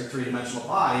sphere, it's a three-dimensional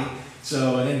body,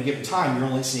 so at any given time, you're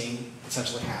only seeing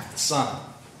essentially half the sun.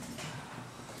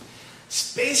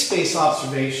 Space-based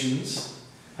observations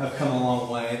have come a long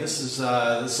way. This is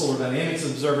the Solar Dynamics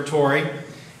Observatory,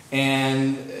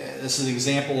 and this is an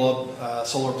example of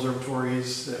solar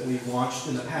observatories that we've launched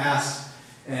in the past.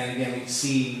 And again, we can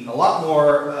see a lot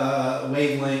more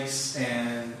wavelengths,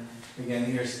 and again,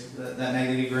 here's that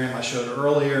magnetogram I showed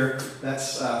earlier.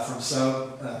 That's from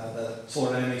the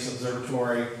Solar Dynamics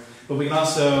Observatory. But we can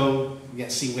also, again,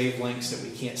 see wavelengths that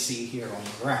we can't see here on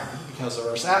the ground because of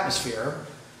Earth's atmosphere.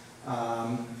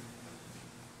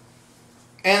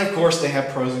 And of course, they have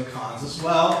pros and cons as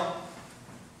well.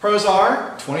 Pros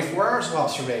are 24 hours of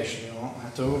observation. You don't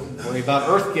have to worry about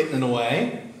Earth getting in the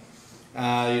way.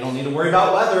 You don't need to worry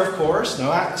about weather, of course.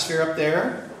 No atmosphere up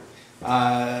there.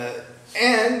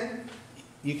 And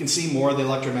you can see more of the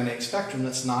electromagnetic spectrum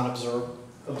that's not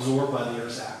absorbed by the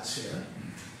Earth's atmosphere.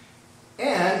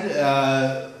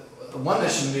 And one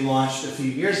mission we launched a few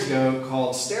years ago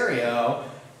called Stereo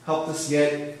helped us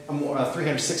get a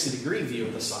 360-degree view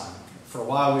of the sun. For a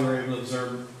while, we were able to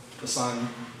observe the sun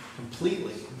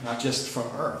completely, not just from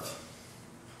Earth.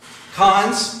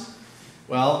 Cons,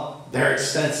 well, they're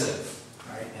expensive,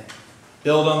 right?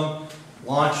 Build them,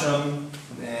 launch them,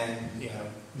 and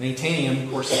maintaining them,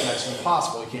 of course, is next to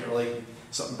impossible. You can't really, if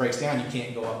something breaks down, you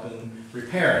can't go up and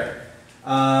repair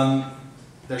it.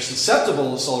 They're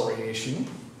susceptible to solar radiation.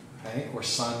 Okay? Of course,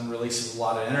 sun releases a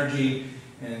lot of energy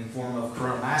in the form of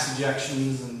coronal mass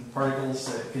ejections and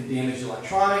particles that can damage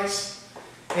electronics.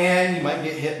 And you might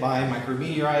get hit by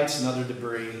micrometeorites and other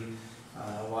debris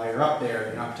while you're up there.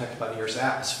 You're not protected by the Earth's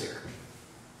atmosphere.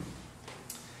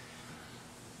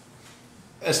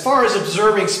 As far as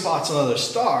observing spots on other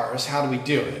stars, how do we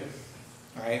do it?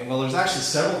 All right, well, there's actually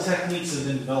several techniques that have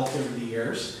been developed over the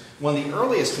years. One of the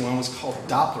earliest one was called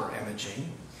Doppler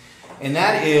imaging. And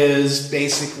that is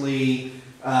basically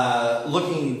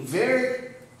looking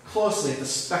very closely at the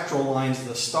spectral lines of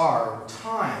the star over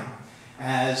time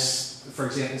as, for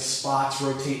example, spots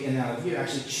rotate in and out of view. It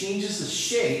actually changes the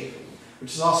shape,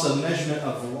 which is also a measurement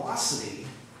of velocity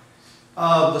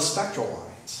of the spectral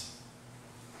lines.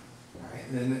 All right,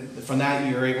 and then from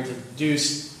that, you're able to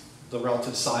deduce the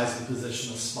relative size and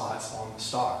position of spots on the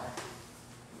star.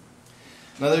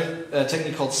 Another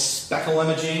technique called speckle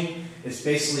imaging is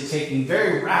basically taking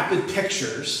very rapid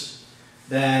pictures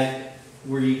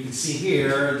where you can see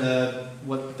here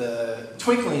what the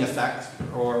twinkling effect,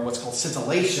 or what's called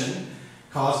scintillation,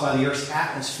 caused by the Earth's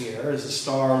atmosphere. As the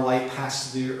star light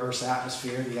passes through the Earth's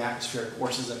atmosphere, the atmosphere, of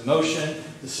course, is in motion,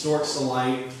 distorts the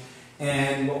light.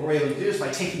 And what we're able to do is by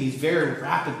taking these very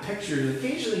rapid pictures,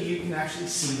 occasionally you can actually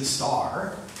see the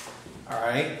star. All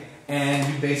right?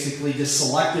 And you basically just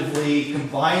selectively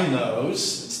combine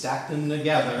those and stack them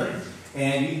together,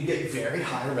 and you can get very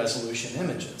high resolution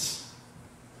images.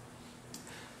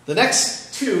 The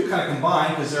next two kind of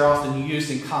combine because they're often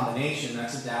used in combination.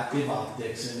 That's adaptive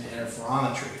optics and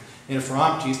interferometry.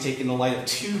 Interferometry is taking the light of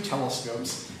two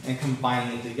telescopes and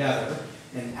combining it together.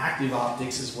 And active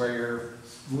optics is where you're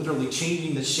literally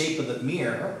changing the shape of the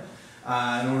mirror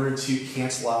in order to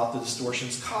cancel out the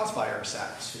distortions caused by Earth's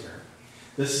atmosphere.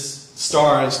 This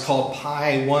star is called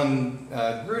Pi 1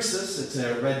 Grusus. It's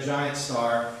a red giant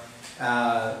star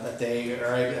that they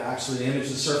are able to actually image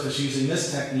the surface using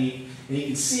this technique. And you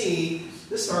can see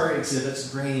this star exhibits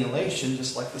granulation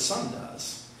just like the sun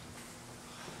does.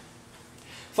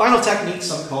 Final technique,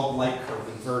 something called light curve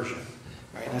inversion.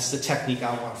 All right, that's the technique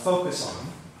I want to focus on.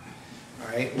 All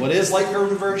right, what is light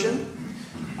curve inversion?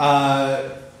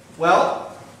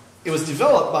 Well, it was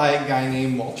developed by a guy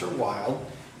named Walter Wilde.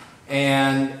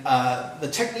 And the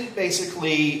technique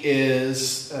basically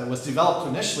was developed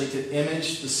initially to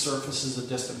image the surfaces of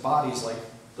distant bodies like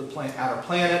the outer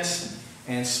planets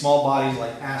and small bodies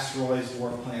like asteroids,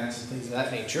 dwarf planets, and things of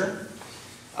that nature.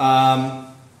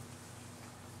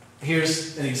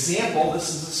 Here's an example. This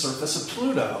is the surface of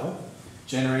Pluto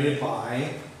generated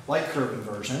by light curve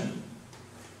inversion.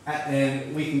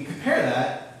 And we can compare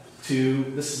that to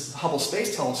this is Hubble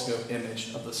Space Telescope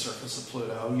image of the surface of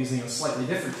Pluto using a slightly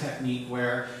different technique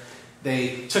where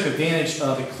they took advantage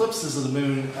of eclipses of the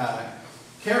moon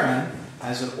Charon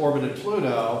as it orbited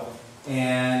Pluto,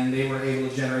 and they were able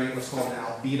to generate what's called an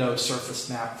albedo surface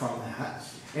map from that.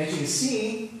 And as you can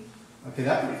see, okay,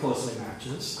 that pretty closely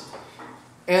matches.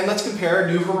 And let's compare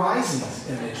New Horizons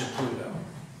image of Pluto.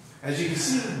 As you can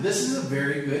see, this is a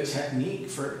very good technique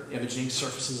for imaging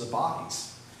surfaces of bodies.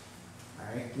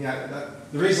 Right? Yeah,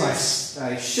 the reason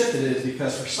I shifted it is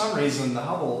because for some reason the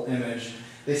Hubble image,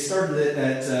 they started it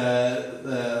at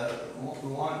the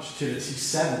longitude at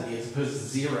 270 as opposed to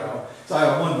 0. So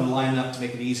I wanted to line up to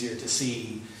make it easier to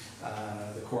see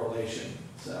the correlation.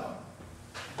 So,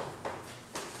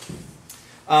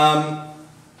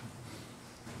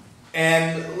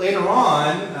 and later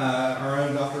on, our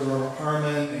own Dr. Robert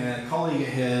Harmon and a colleague of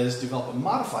his developed a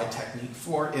modified technique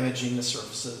for imaging the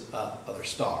surfaces of other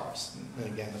stars. And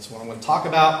again, that's what I'm going to talk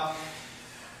about.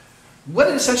 What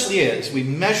it essentially is, we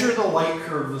measure the light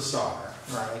curve of the star,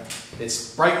 right?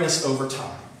 Its brightness over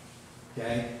time,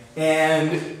 okay?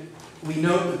 And we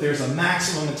note that there's a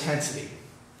maximum intensity,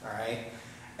 all right?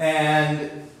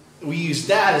 And we use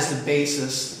that as the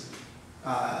basis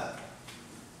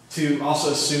to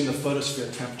also assume the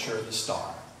photosphere temperature of the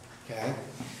star. Okay?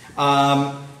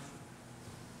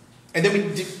 And then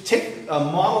we take a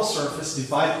model surface,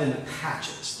 divide it into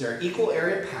patches. There are equal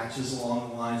area patches along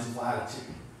the lines of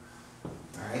latitude.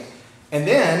 All right? And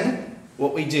then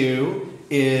what we do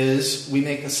is we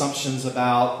make assumptions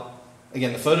about,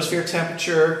 again, the photosphere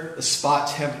temperature, the spot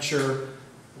temperature,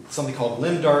 something called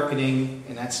limb darkening,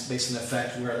 and that's based on the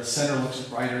effect where the center looks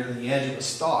brighter than the edge of a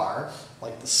star,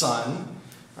 like the sun.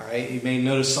 All right, you may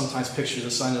notice sometimes pictures of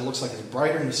the sun that looks like it's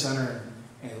brighter in the center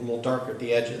and a little darker at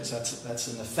the edges. That's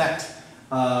an effect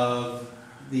of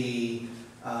the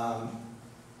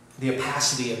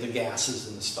opacity of the gases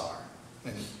in the star.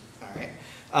 All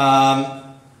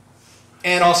right,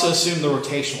 and also assume the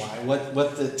rotation line,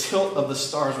 what the tilt of the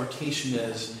star's rotation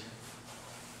is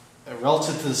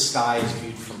relative to the sky as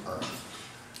viewed from Earth.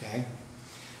 Okay.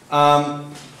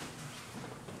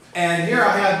 And here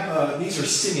I have, these are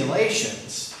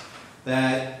simulations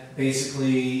that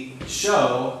basically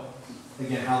show,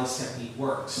 again, how this technique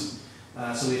works.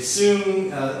 So we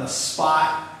assume a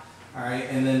spot, all right,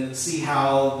 and then see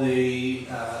how the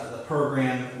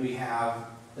program that we have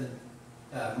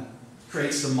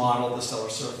creates the model of the stellar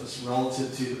surface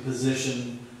relative to the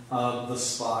position of the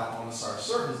spot on the star's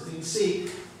surface. You can see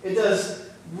it does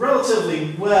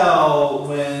relatively well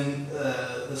when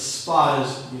the spot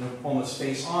is almost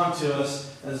face onto us,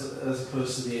 as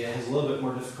opposed to it has a little bit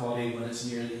more difficulty when it's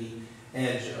near the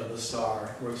edge of the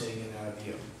star rotating in and out of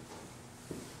view.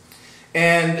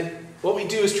 And what we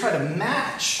do is try to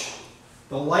match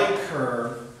the light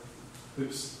curve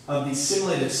of these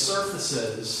simulated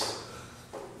surfaces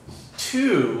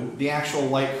to the actual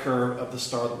light curve of the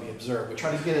star that we observe. We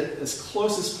try to get it as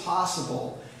close as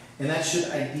possible, and that should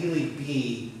ideally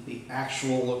be the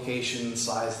actual location and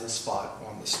size of the spot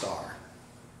on the star.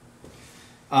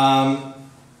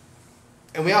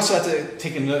 And we also have to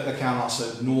take into account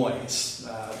also noise.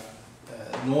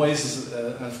 Noise is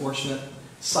an unfortunate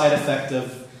side effect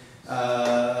of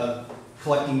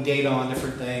collecting data on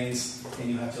different things, and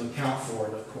you have to account for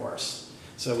it, of course.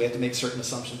 So we have to make certain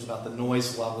assumptions about the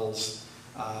noise levels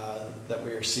that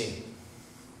we are seeing.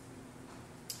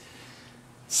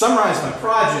 Summarize my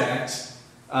project.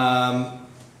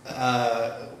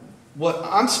 What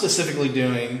I'm specifically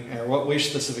doing, or what we're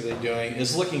specifically doing,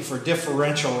 is looking for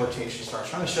differential rotation stars,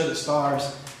 trying to show that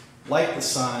stars, like the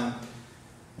sun,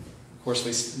 of course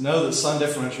we know that the sun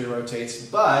differentially rotates,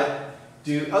 but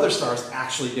do other stars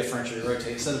actually differentially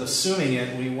rotate? Instead of assuming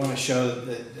it, we want to show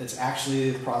that it's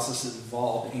actually the process is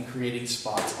involved in creating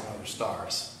spots on other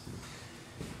stars.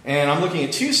 And I'm looking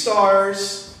at 2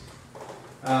 stars.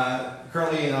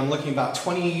 Currently, I'm looking about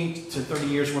 20 to 30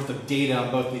 years worth of data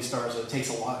on both these stars. So it takes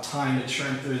a lot of time to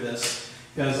churn through this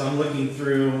because I'm looking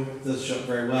through, it doesn't show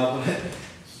very well, but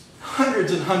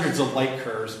hundreds and hundreds of light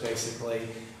curves, basically,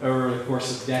 over the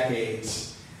course of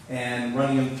decades, and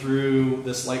running them through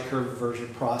this light curve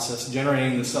inversion process,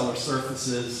 generating the stellar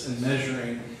surfaces and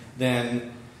measuring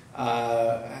then,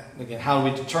 again, how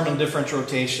do we determine differential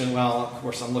rotation? Well, of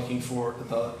course, I'm looking for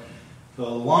the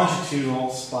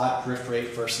longitudinal spot drift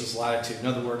rate versus latitude. In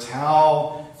other words,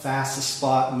 how fast the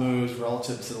spot moves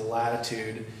relative to the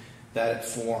latitude that it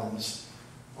forms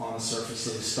on the surface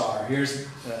of the star. Here's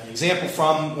an example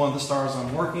from one of the stars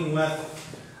I'm working with.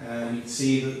 And you can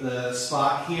see the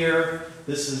spot here.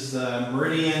 This is the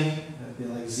meridian, it'd be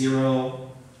like 0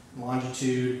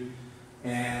 longitude.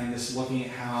 And this is looking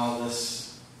at how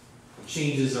this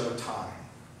changes over time.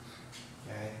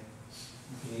 Okay?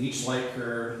 Looking at each light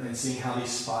curve and seeing how these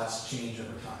spots change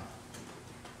over time.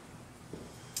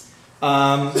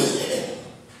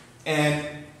 And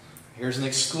here's an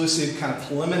exclusive kind of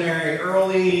preliminary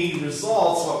early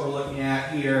results. What we're looking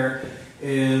at here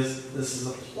is this is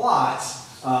a plot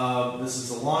of this is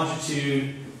the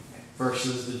longitude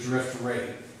versus the drift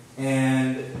rate.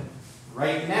 And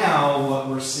right now what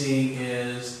we're seeing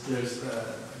is there's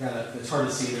it's hard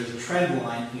to see, there's a trend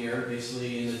line here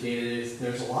basically in the data.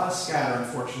 There's a lot of scatter,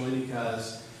 unfortunately,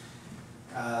 because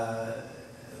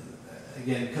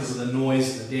again, because of the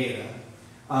noise in the data.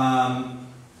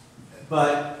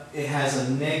 But it has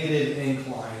a negative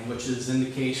incline, which is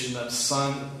indication of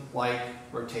sun-like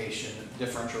rotation,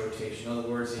 differential rotation. In other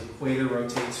words, the equator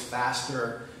rotates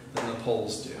faster than the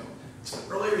poles do. So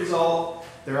an early result,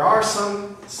 there are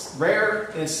some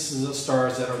rare instances of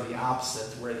stars that are the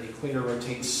opposite, where the equator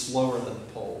rotates slower than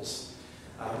the poles.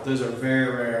 Those are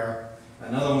very rare.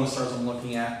 Another one of the stars I'm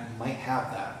looking at might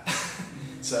have that.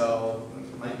 So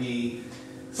it might be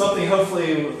something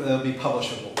hopefully will be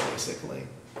publishable, basically.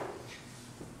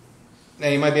 Now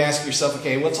you might be asking yourself,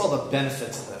 okay, what's all the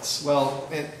benefits of this? Well,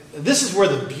 this is where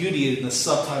the beauty in the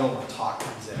subtitle of our talk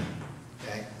comes in.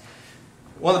 Okay?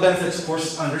 One of the benefits, of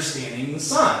course, is understanding the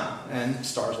sun and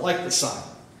stars like the sun.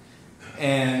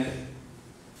 And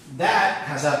that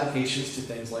has applications to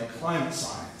things like climate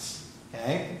science.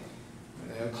 Okay? You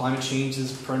know, climate change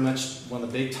is pretty much one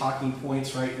of the big talking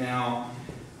points right now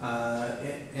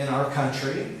in our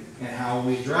country, and how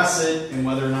we address it and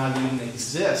whether or not it even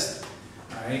exists.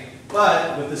 Right?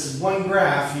 But with this one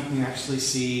graph, you can actually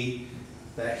see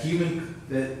that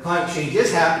climate change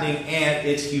is happening and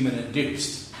it's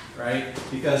human-induced, right?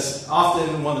 Because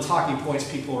often one of the talking points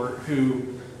people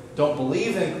who don't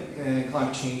believe in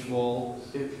climate change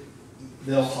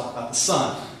they'll talk about the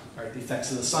sun, right? The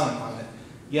effects of the sun on climate.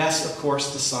 Yes, of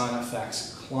course, the sun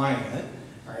affects climate,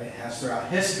 right? It has throughout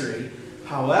history.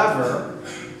 However,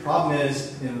 the problem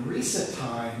is in recent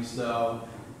times, though,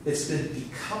 it's been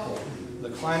decoupled. The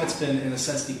climate's been, in a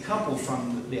sense, decoupled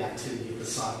from the activity of the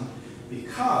sun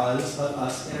because of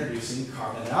us introducing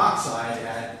carbon dioxide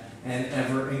at an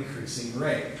ever-increasing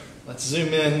rate. Let's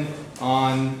zoom in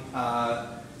on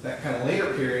that kind of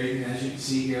later period. And as you can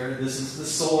see here, this is the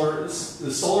solar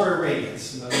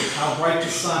irradiance. You know, how bright the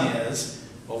sun is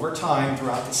over time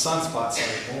throughout the sunspot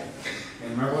cycle.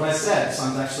 And remember what I said, the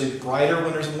sun's actually brighter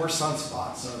when there's more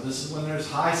sunspots. So this is when there's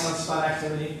high sunspot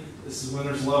activity. This is when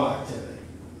there's low activity.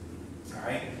 All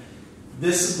right.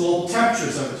 This is global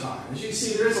temperatures over time. As you can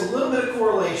see, there's a little bit of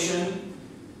correlation.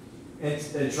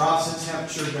 It drops in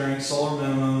temperature during solar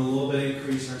minimum, a little bit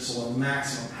increase during solar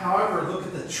maximum. However, look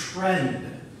at the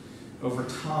trend over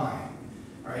time.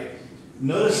 All right.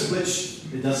 Notice which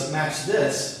it doesn't match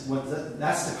this.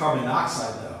 That's the carbon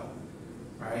dioxide, though.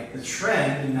 Right. The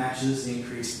trend matches the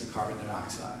increase in the carbon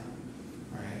dioxide.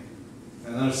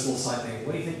 And notice a little side thing.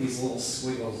 What do you think these little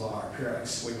squiggles are, periodic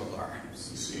squiggles are?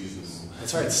 Seasons.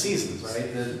 That's right, seasons,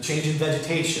 right? The change in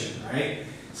vegetation, right?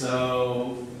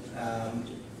 So,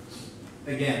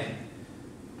 again,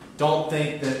 don't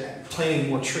think that planting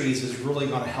more trees is really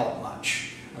going to help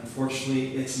much.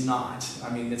 Unfortunately, it's not. I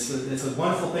mean, it's a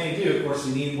wonderful thing to do. Of course,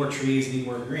 we need more trees, need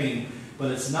more green,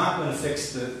 but it's not going to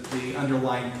fix the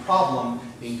underlying problem,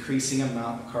 the increasing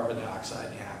amount of carbon dioxide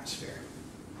in the atmosphere.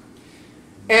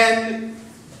 And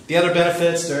the other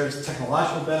benefits, there's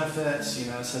technological benefits,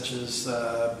 such as,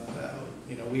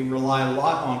 we rely a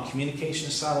lot on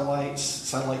communication satellites,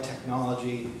 satellite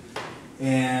technology,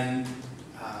 and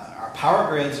our power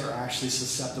grids are actually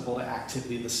susceptible to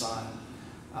activity of the sun.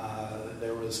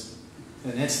 There was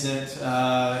an incident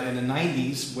in the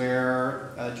 90s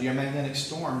where a geomagnetic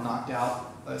storm knocked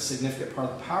out a significant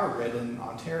part of the power grid in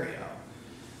Ontario.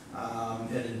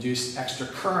 It induced extra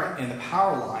current in the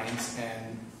power lines,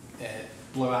 and it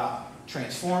blew out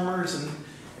transformers,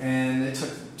 and it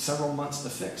took several months to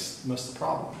fix most of the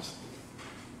problems.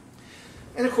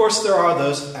 And of course, there are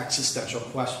those existential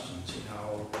questions.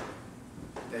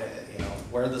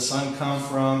 Where did the sun come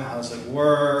from? How does it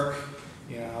work?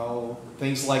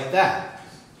 Things like that.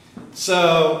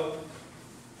 So,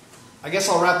 I guess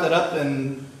I'll wrap that up,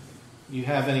 and you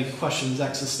have any questions,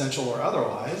 existential or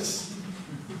otherwise?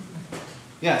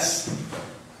 Yes?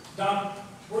 Don,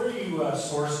 where are you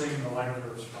sourcing the light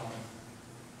curves from?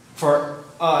 For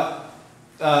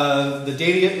the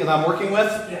data that I'm working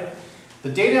with? Yeah.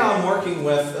 The data I'm working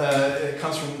with, it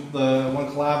comes from the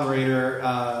one collaborator,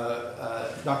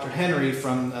 Dr. Henry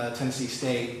from Tennessee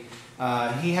State.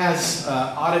 He has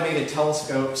automated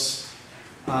telescopes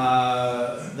they're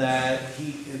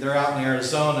out in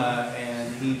Arizona,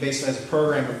 and he basically has a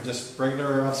program of just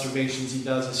regular observations he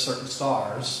does of certain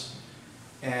stars.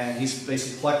 And he's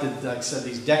basically collected, like I said,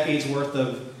 these decades worth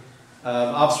of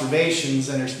observations,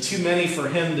 and there's too many for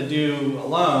him to do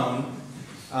alone.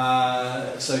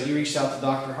 So he reached out to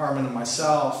Dr. Harmon and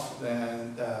myself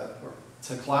and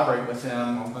to collaborate with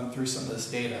him on going through some of this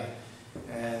data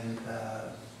and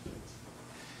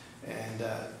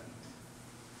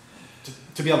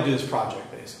to be able to do this project,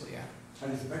 basically, yeah. How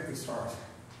do you pick the stars?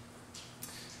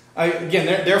 Again,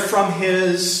 they're from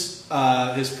his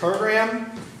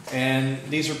program, and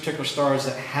these are particular stars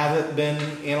that haven't been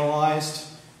analyzed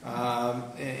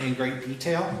in great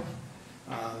detail.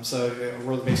 So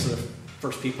we're basically the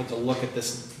first people to look at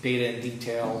this data in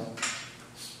detail.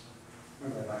 Are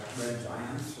they like red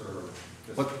giants, or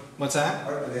just, What's that?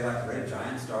 Are they like red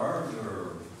giant stars,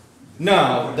 or?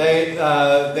 No,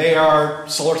 they are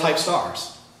solar type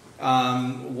stars.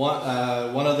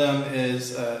 One of them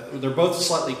is they're both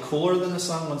slightly cooler than the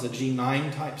sun. One's a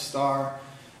G9 type star,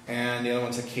 and the other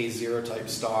one's a K0 type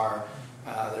star.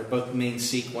 They're both main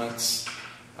sequence,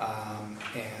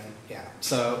 and yeah.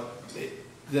 So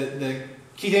the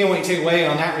key thing I want you to take away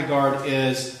on that regard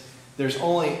is there's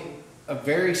only a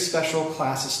very special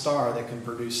class of star that can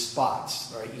produce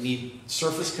spots. Right? You need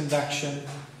surface convection,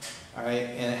 all right,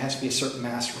 and it has to be a certain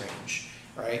mass range.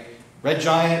 Right? Red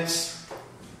giants,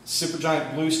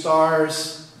 supergiant blue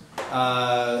stars,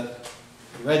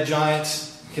 red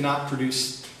giants cannot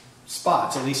produce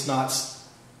spots, at least not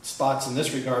spots in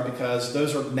this regard, because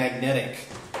those are magnetic.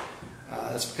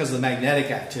 That's because of the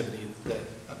magnetic activity that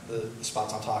the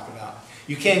spots I'm talking about.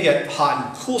 You can get hot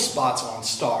and cool spots on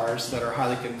stars that are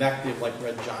highly convective, like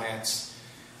red giants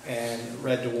and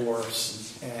red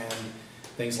dwarfs and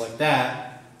things like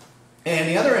that. And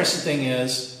the other interesting thing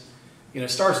is,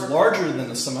 stars larger than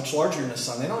the sun, much larger than the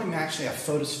sun, they don't even actually have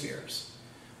photospheres.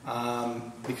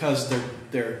 Because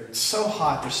they're so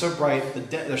hot, they're so bright,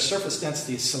 their surface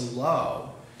density is so low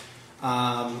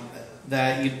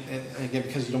that again,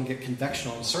 because you don't get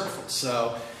convection on the surface.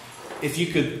 So if you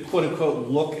could, quote unquote,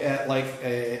 look at like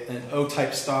an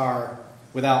O-type star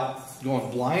without going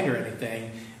blind or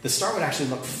anything, the star would actually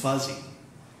look fuzzy.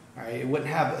 All right? It wouldn't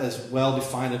have as well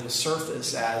defined of a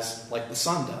surface as like the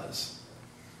sun does.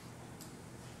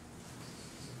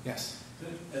 Yes?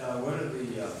 What are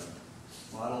the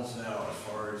models now as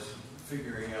far as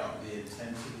figuring out the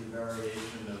intensity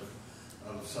variation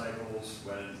of cycles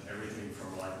when everything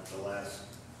from like the last,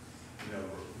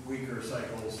 weaker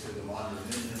cycles to the modern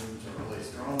minims or really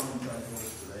strong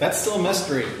cycles? That's still a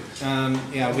mystery.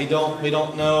 Yeah, we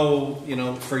don't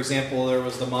know. For example, there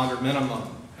was the modern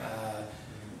minimum,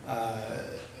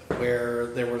 where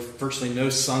there were virtually no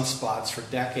sunspots for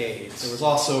decades. There was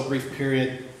also a brief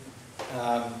period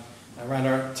around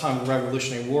our time of the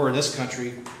Revolutionary War in this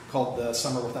country called the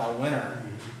Summer Without a Winter.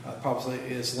 Probably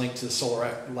is linked to the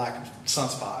lack of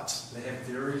sunspots. They have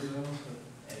theories though?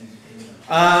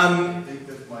 I think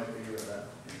this might be that.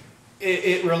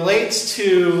 It relates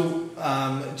to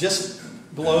just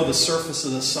below the surface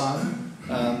of the sun.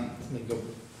 Let me go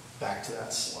back to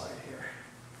that slide here.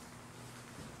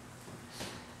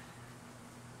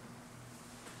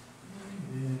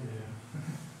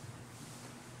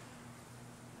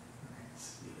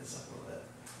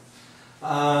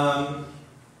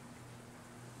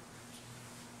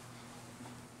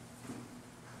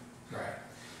 Right.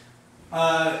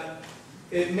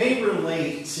 It may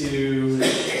relate to,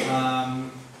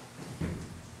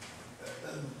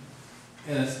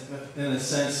 in a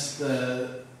sense,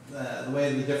 the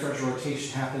way the differential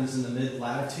rotation happens in the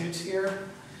mid-latitudes here.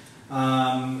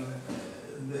 As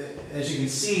you can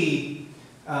see,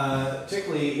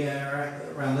 particularly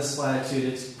around this latitude,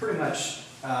 it's pretty much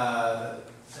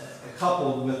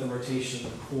coupled with the rotation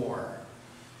of the core.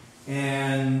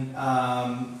 And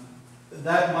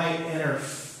that might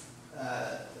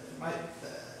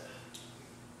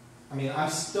I mean, I'm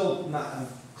still not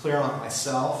clear on it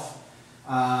myself,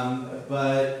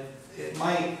 but it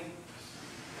might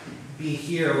be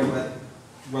here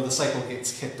where the cycle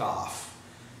gets kicked off.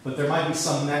 But there might be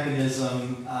some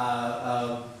mechanism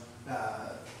of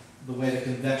the way the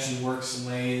convection works, and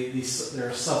the way there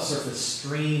are subsurface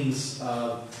streams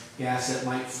of gas that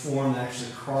might form and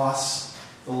actually cross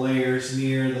the layers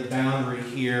near the boundary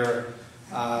here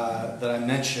that I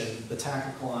mentioned, the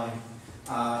tactic line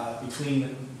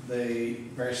between the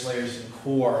various layers in the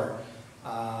core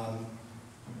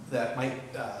that might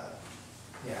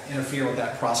interfere with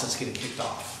that process getting kicked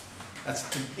off. That's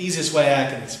the easiest way I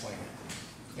can explain it.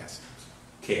 Yes.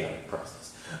 Chaotic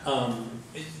process.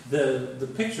 The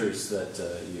pictures that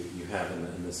you have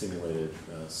in the simulated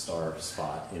star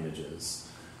spot images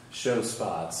show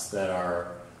spots that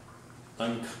are,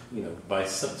 by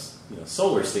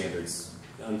solar standards,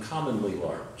 uncommonly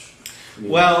large. I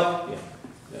mean, well, yeah.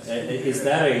 Is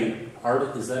that an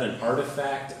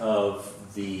artifact of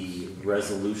the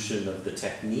resolution of the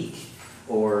technique,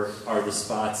 or are the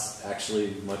spots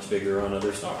actually much bigger on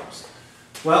other stars?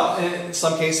 Well, in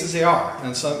some cases they are,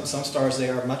 and some stars they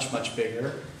are much, much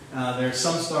bigger. There are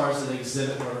some stars that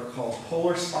exhibit what are called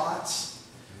polar spots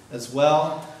as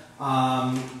well.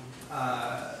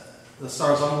 The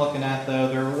stars I'm looking at, though,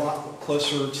 they're a lot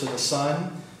closer to the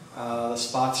sun. The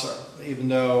spots are, even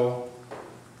though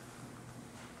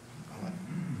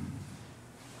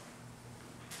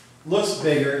looks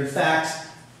bigger, in fact,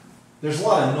 there's a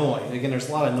lot of noise. Again, there's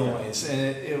a lot of noise,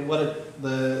 and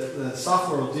the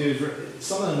software will do is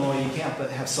some of the noise, you can't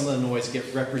have some of the noise get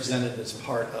represented as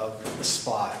part of the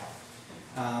spot.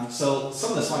 So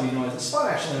some of this might be noise. The spot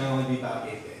actually might only be about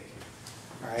 8 big.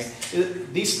 All right?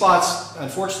 These spots,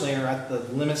 unfortunately, are at the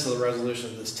limits of the resolution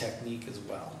of this technique as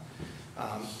well.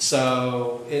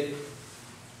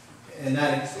 And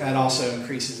that also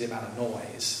increases the amount of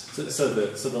noise. So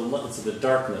the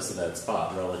darkness of that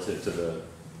spot relative to the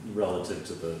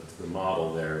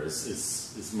model there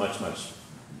is much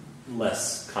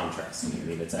less contrasting. I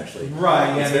mean, it's actually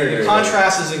right. Yeah, the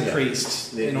contrast is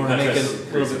increased in order to make it a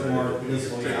little bit more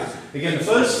visible. Yeah. Again, the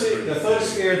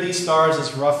photosphere of these stars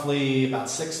is roughly about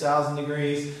 6,000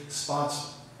 degrees.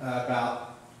 Spots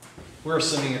we're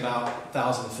assuming about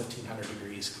 1,000 to 1,500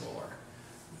 degrees cooler.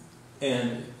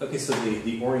 And okay, so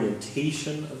the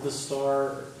orientation of the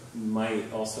star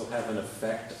might also have an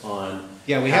effect on.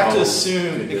 Yeah, we have to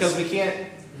assume, because we can't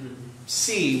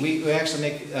see. We actually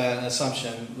make an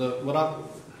assumption.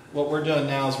 What we're doing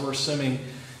now is we're assuming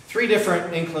 3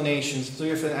 different inclinations, 3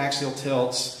 different axial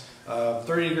tilts,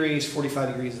 30 degrees,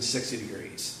 45 degrees, and 60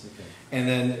 degrees. Okay. And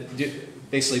then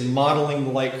basically modeling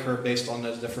the light curve based on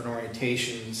those different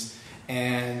orientations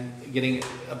and getting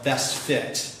a best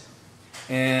fit.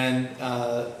 And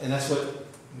that's what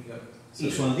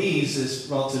each one of these is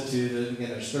relative to. Again,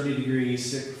 there's 30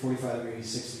 degrees, 45 degrees,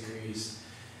 60 degrees.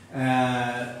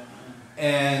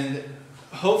 And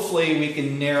hopefully we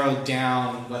can narrow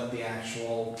down what the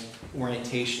actual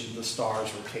orientation of the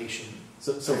star's rotation.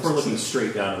 So if we're looking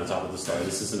straight down at the top of the star,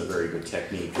 this isn't a very good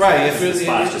technique. Right. If it's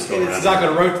not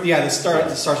going to rotate. Yeah, the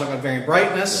star's not going to vary in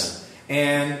brightness. Yeah.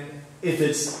 And if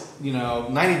it's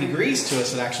 90 degrees to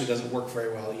us, it actually doesn't work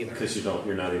very well either. Because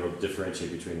you're not able to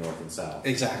differentiate between north and south.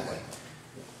 Exactly.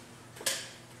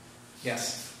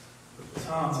 Yes.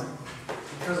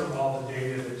 Because of all the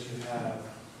data that you have,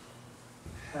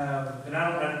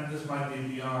 and this might be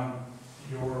beyond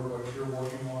what you're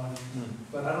working on,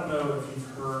 but I don't know if you've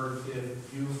heard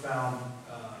if you found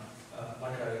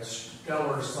like a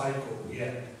stellar cycle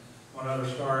yet on other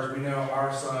stars. We know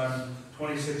our sun,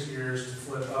 26 years to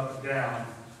flip up and down,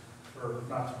 or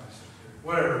not 26 years,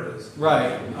 whatever it is.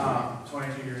 Right.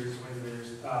 22 years, 23 years.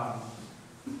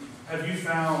 Have you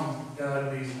found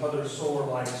these other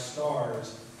solar-like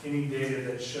stars any data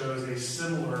that shows a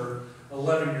similar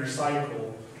 11-year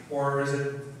cycle, or is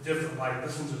it different? Like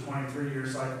this one's a 23-year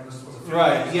cycle, this was a 50-year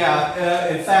right.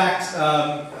 Yeah. In fact,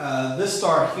 this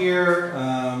star here,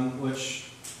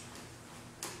 which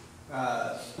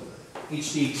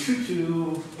HD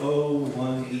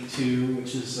 220182,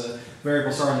 which is a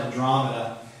variable star in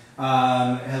Andromeda,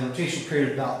 has a rotational period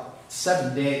of about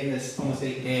 7 days, almost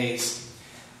 8 days.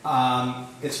 In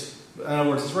other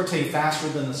words, it's rotating faster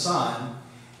than the sun,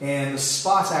 and the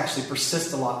spots actually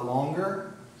persist a lot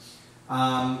longer.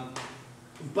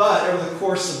 But over the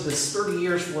course of this 30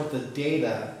 years worth of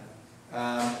data,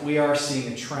 we are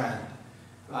seeing a trend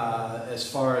as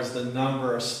far as the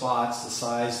number of spots, the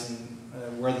size, and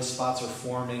where the spots are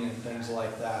forming and things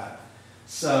like that.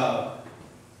 So,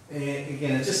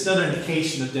 again, it's just another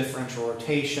indication of differential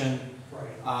rotation. Right.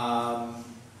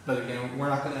 But again, we're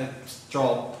not going to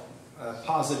draw a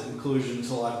positive conclusion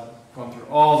until I've gone through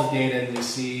all the data and we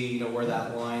see, where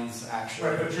that line's actually.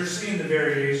 Right, but you're seeing the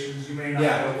variations. You may not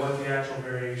Yeah. know what the actual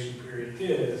variation period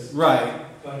is. Right.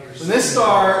 But you're In seeing this it.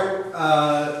 star,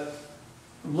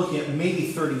 I'm looking at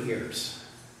maybe 30 years,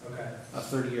 Okay. a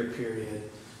 30-year period.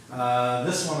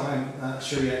 This one I'm not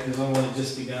sure yet because I've only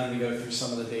just begun to go through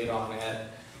some of the data on it.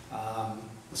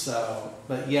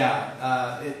 But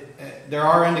yeah, there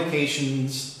are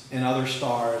indications in other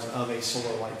stars of a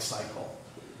solar-like cycle.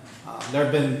 There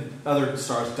have been other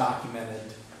stars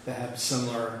documented that have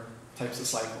similar types of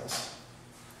cycles.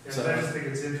 Yeah, So- I just think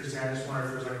it's interesting. I just wonder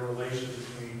if there's like a relation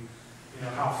between,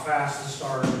 how fast the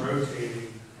star is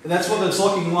rotating. And that's what it's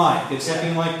looking like. It's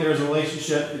looking like there's a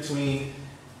relationship between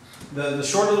the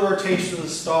shorter the rotation of the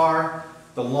star,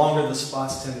 the longer the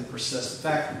spots tend to persist. In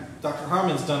fact, Dr.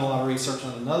 Harmon's done a lot of research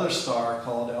on another star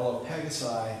called LO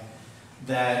Pegasi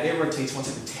that it rotates once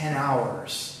every 10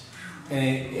 hours.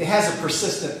 And it has a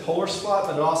persistent polar spot,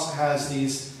 but it also has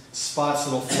these spots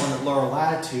that will form at lower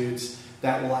latitudes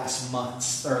that will last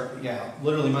months, or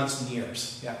literally months and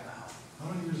years. Yeah. How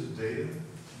many years of data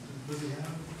does he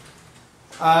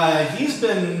have? He's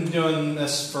been doing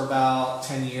this for about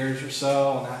 10 years or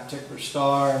so on that particular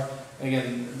star.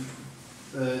 Again,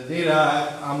 the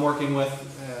data I'm working with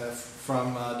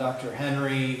from Dr.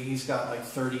 Henry, he's got like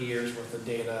 30 years worth of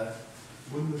data.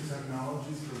 Wouldn't the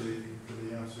technologies for the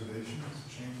observations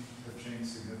have changed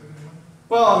significantly?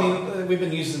 Well, I mean, we've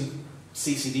been using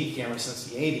CCD cameras since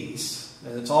the 80s,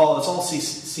 and it's all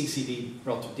CCD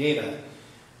relative data.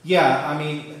 Yeah, I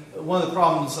mean, one of the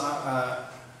problems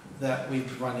that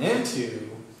we've run into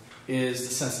is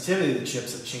the sensitivity of the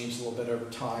chips have changed a little bit over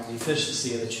time, the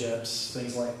efficiency of the chips,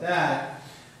 things like that.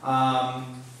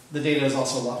 The data is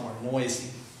also a lot more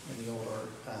noisy in the older.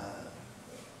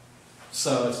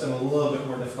 So it's been a little bit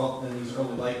more difficult than these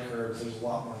early light curves. There's a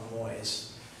lot more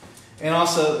noise. And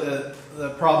also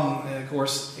the problem, of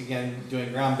course, again,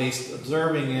 doing ground-based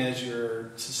observing is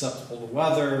you're susceptible to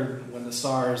weather, when the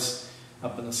stars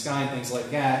up in the sky and things like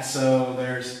that. So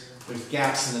there's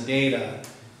gaps in the data.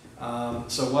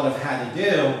 So what I've had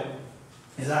to do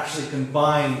is actually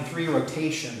combine 3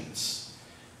 rotations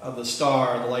of the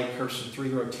star, the light curves from 3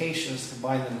 rotations,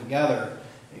 combine them together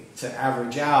to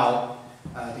average out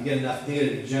to get enough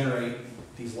data to generate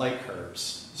these light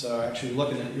curves. So actually you're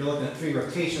looking at 3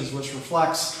 rotations, which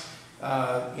reflects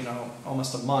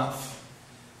almost a month.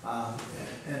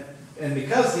 And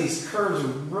because these curves are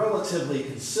relatively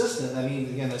consistent, that means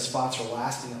again the spots are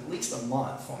lasting at least a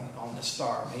month on the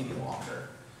star, maybe longer.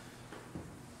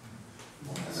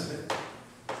 What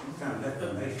kind of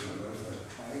declination are those?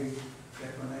 High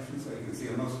declination, so you can see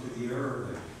them most of the year?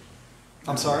 Or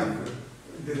I'm sorry?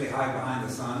 Do they hide behind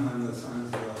the sun when the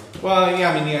sun's... Well,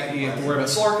 yeah, I mean, you have to worry about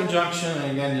solar conjunction,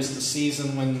 and again, just the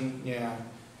season when,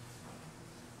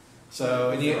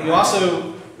 So, and you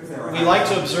also, we like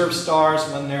to observe stars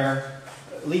when they're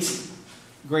at least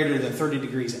greater than 30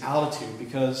 degrees altitude,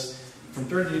 because from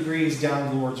 30 degrees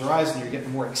down towards the horizon, you're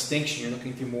getting more extinction, you're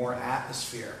looking through more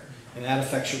atmosphere, and that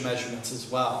affects your measurements as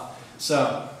well.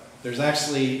 So, there's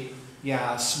actually,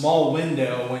 a small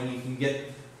window when you can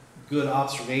get good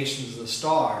observations of the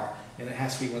star, and it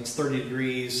has to be when it's 30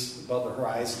 degrees above the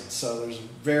horizon. So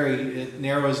it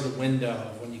narrows the window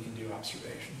of when you can do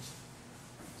observations.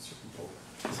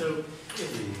 So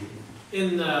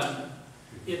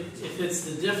if it's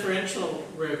the differential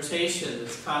rotation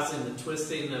that's causing the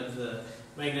twisting of the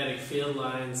magnetic field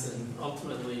lines and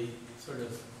ultimately sort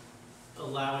of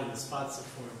allowing the spots to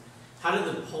form, how do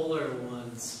the polar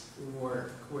ones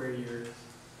work where you're,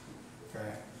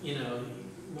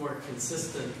 more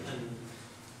consistent and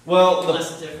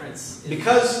less difference in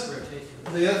because rotation?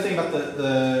 The other thing about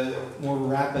the more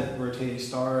rapid rotating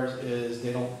stars is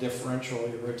they don't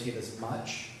differentially rotate as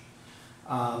much.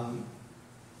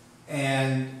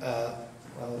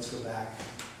 Let's go back.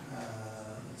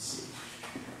 Let's see.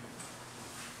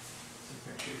 The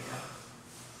picture here.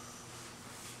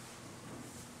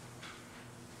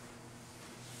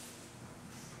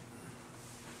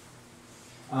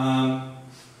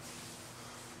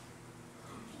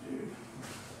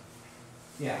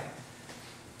 Yeah.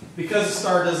 Because the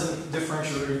star doesn't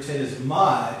differentially rotate as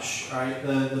much, right,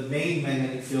 the main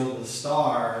magnetic field of the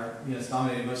star, is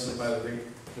dominated mostly by the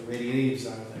radiative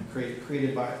zone that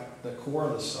created by the core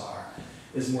of the star,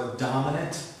 is more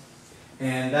dominant.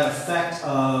 And that effect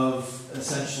of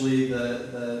essentially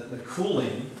the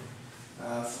cooling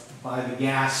by the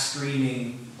gas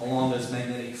streaming along those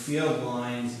magnetic field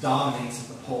lines dominates at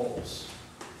the poles.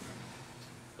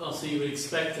 Oh, so you would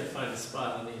expect to find a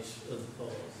spot on each of the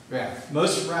poles. Yeah,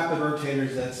 most rapid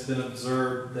rotators that's been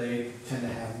observed, they tend to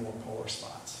have more polar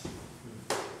spots.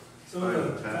 So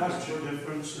the temperature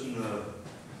difference in the,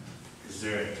 is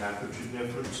there a temperature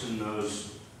difference in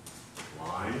those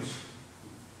lines?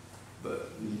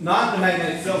 But not in the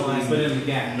magnetic field lines, but in the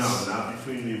gas. No, not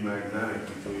between the magnetic,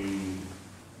 between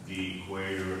the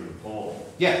equator and the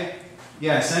pole. Yeah,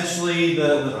 yeah. Essentially,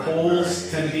 the poles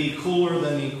tend to be cooler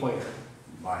than the equator.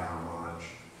 By how much?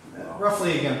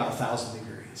 Roughly, again, about 1,000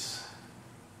 degrees.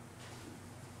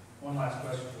 One last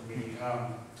question for me.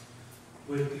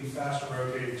 With the faster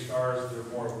rotating stars, they're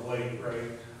more oblate,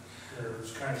 right? They're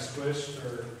kind of squished,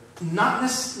 or not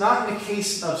in the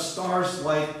case of stars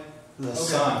like the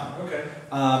sun. Okay.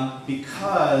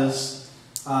 Because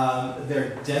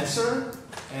they're denser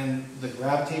and the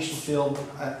gravitational field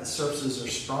at the surfaces are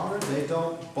stronger, they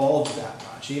don't bulge that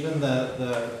much. Even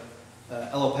the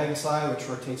Pegasi, which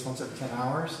rotates once every 10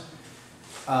 hours,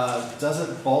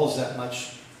 doesn't bulge that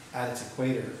much at its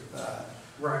equator.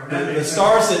 Right. The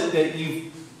stars that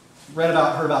you've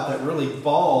heard about that really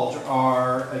bulge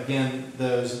are, again,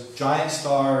 those giant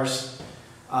stars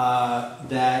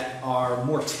that are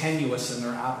more tenuous in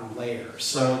their outer layers.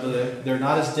 So they're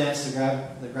not as dense,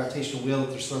 the gravitational field at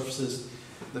their surfaces,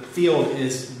 the field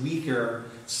is weaker,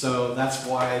 so that's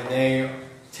why they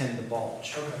tend to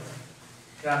bulge. Okay.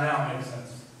 Yeah, now it makes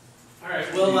sense. All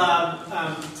right. Well,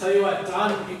 tell you what,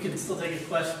 Don, you can still take a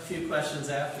few questions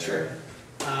after. Sure.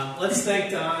 Let's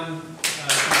thank Don.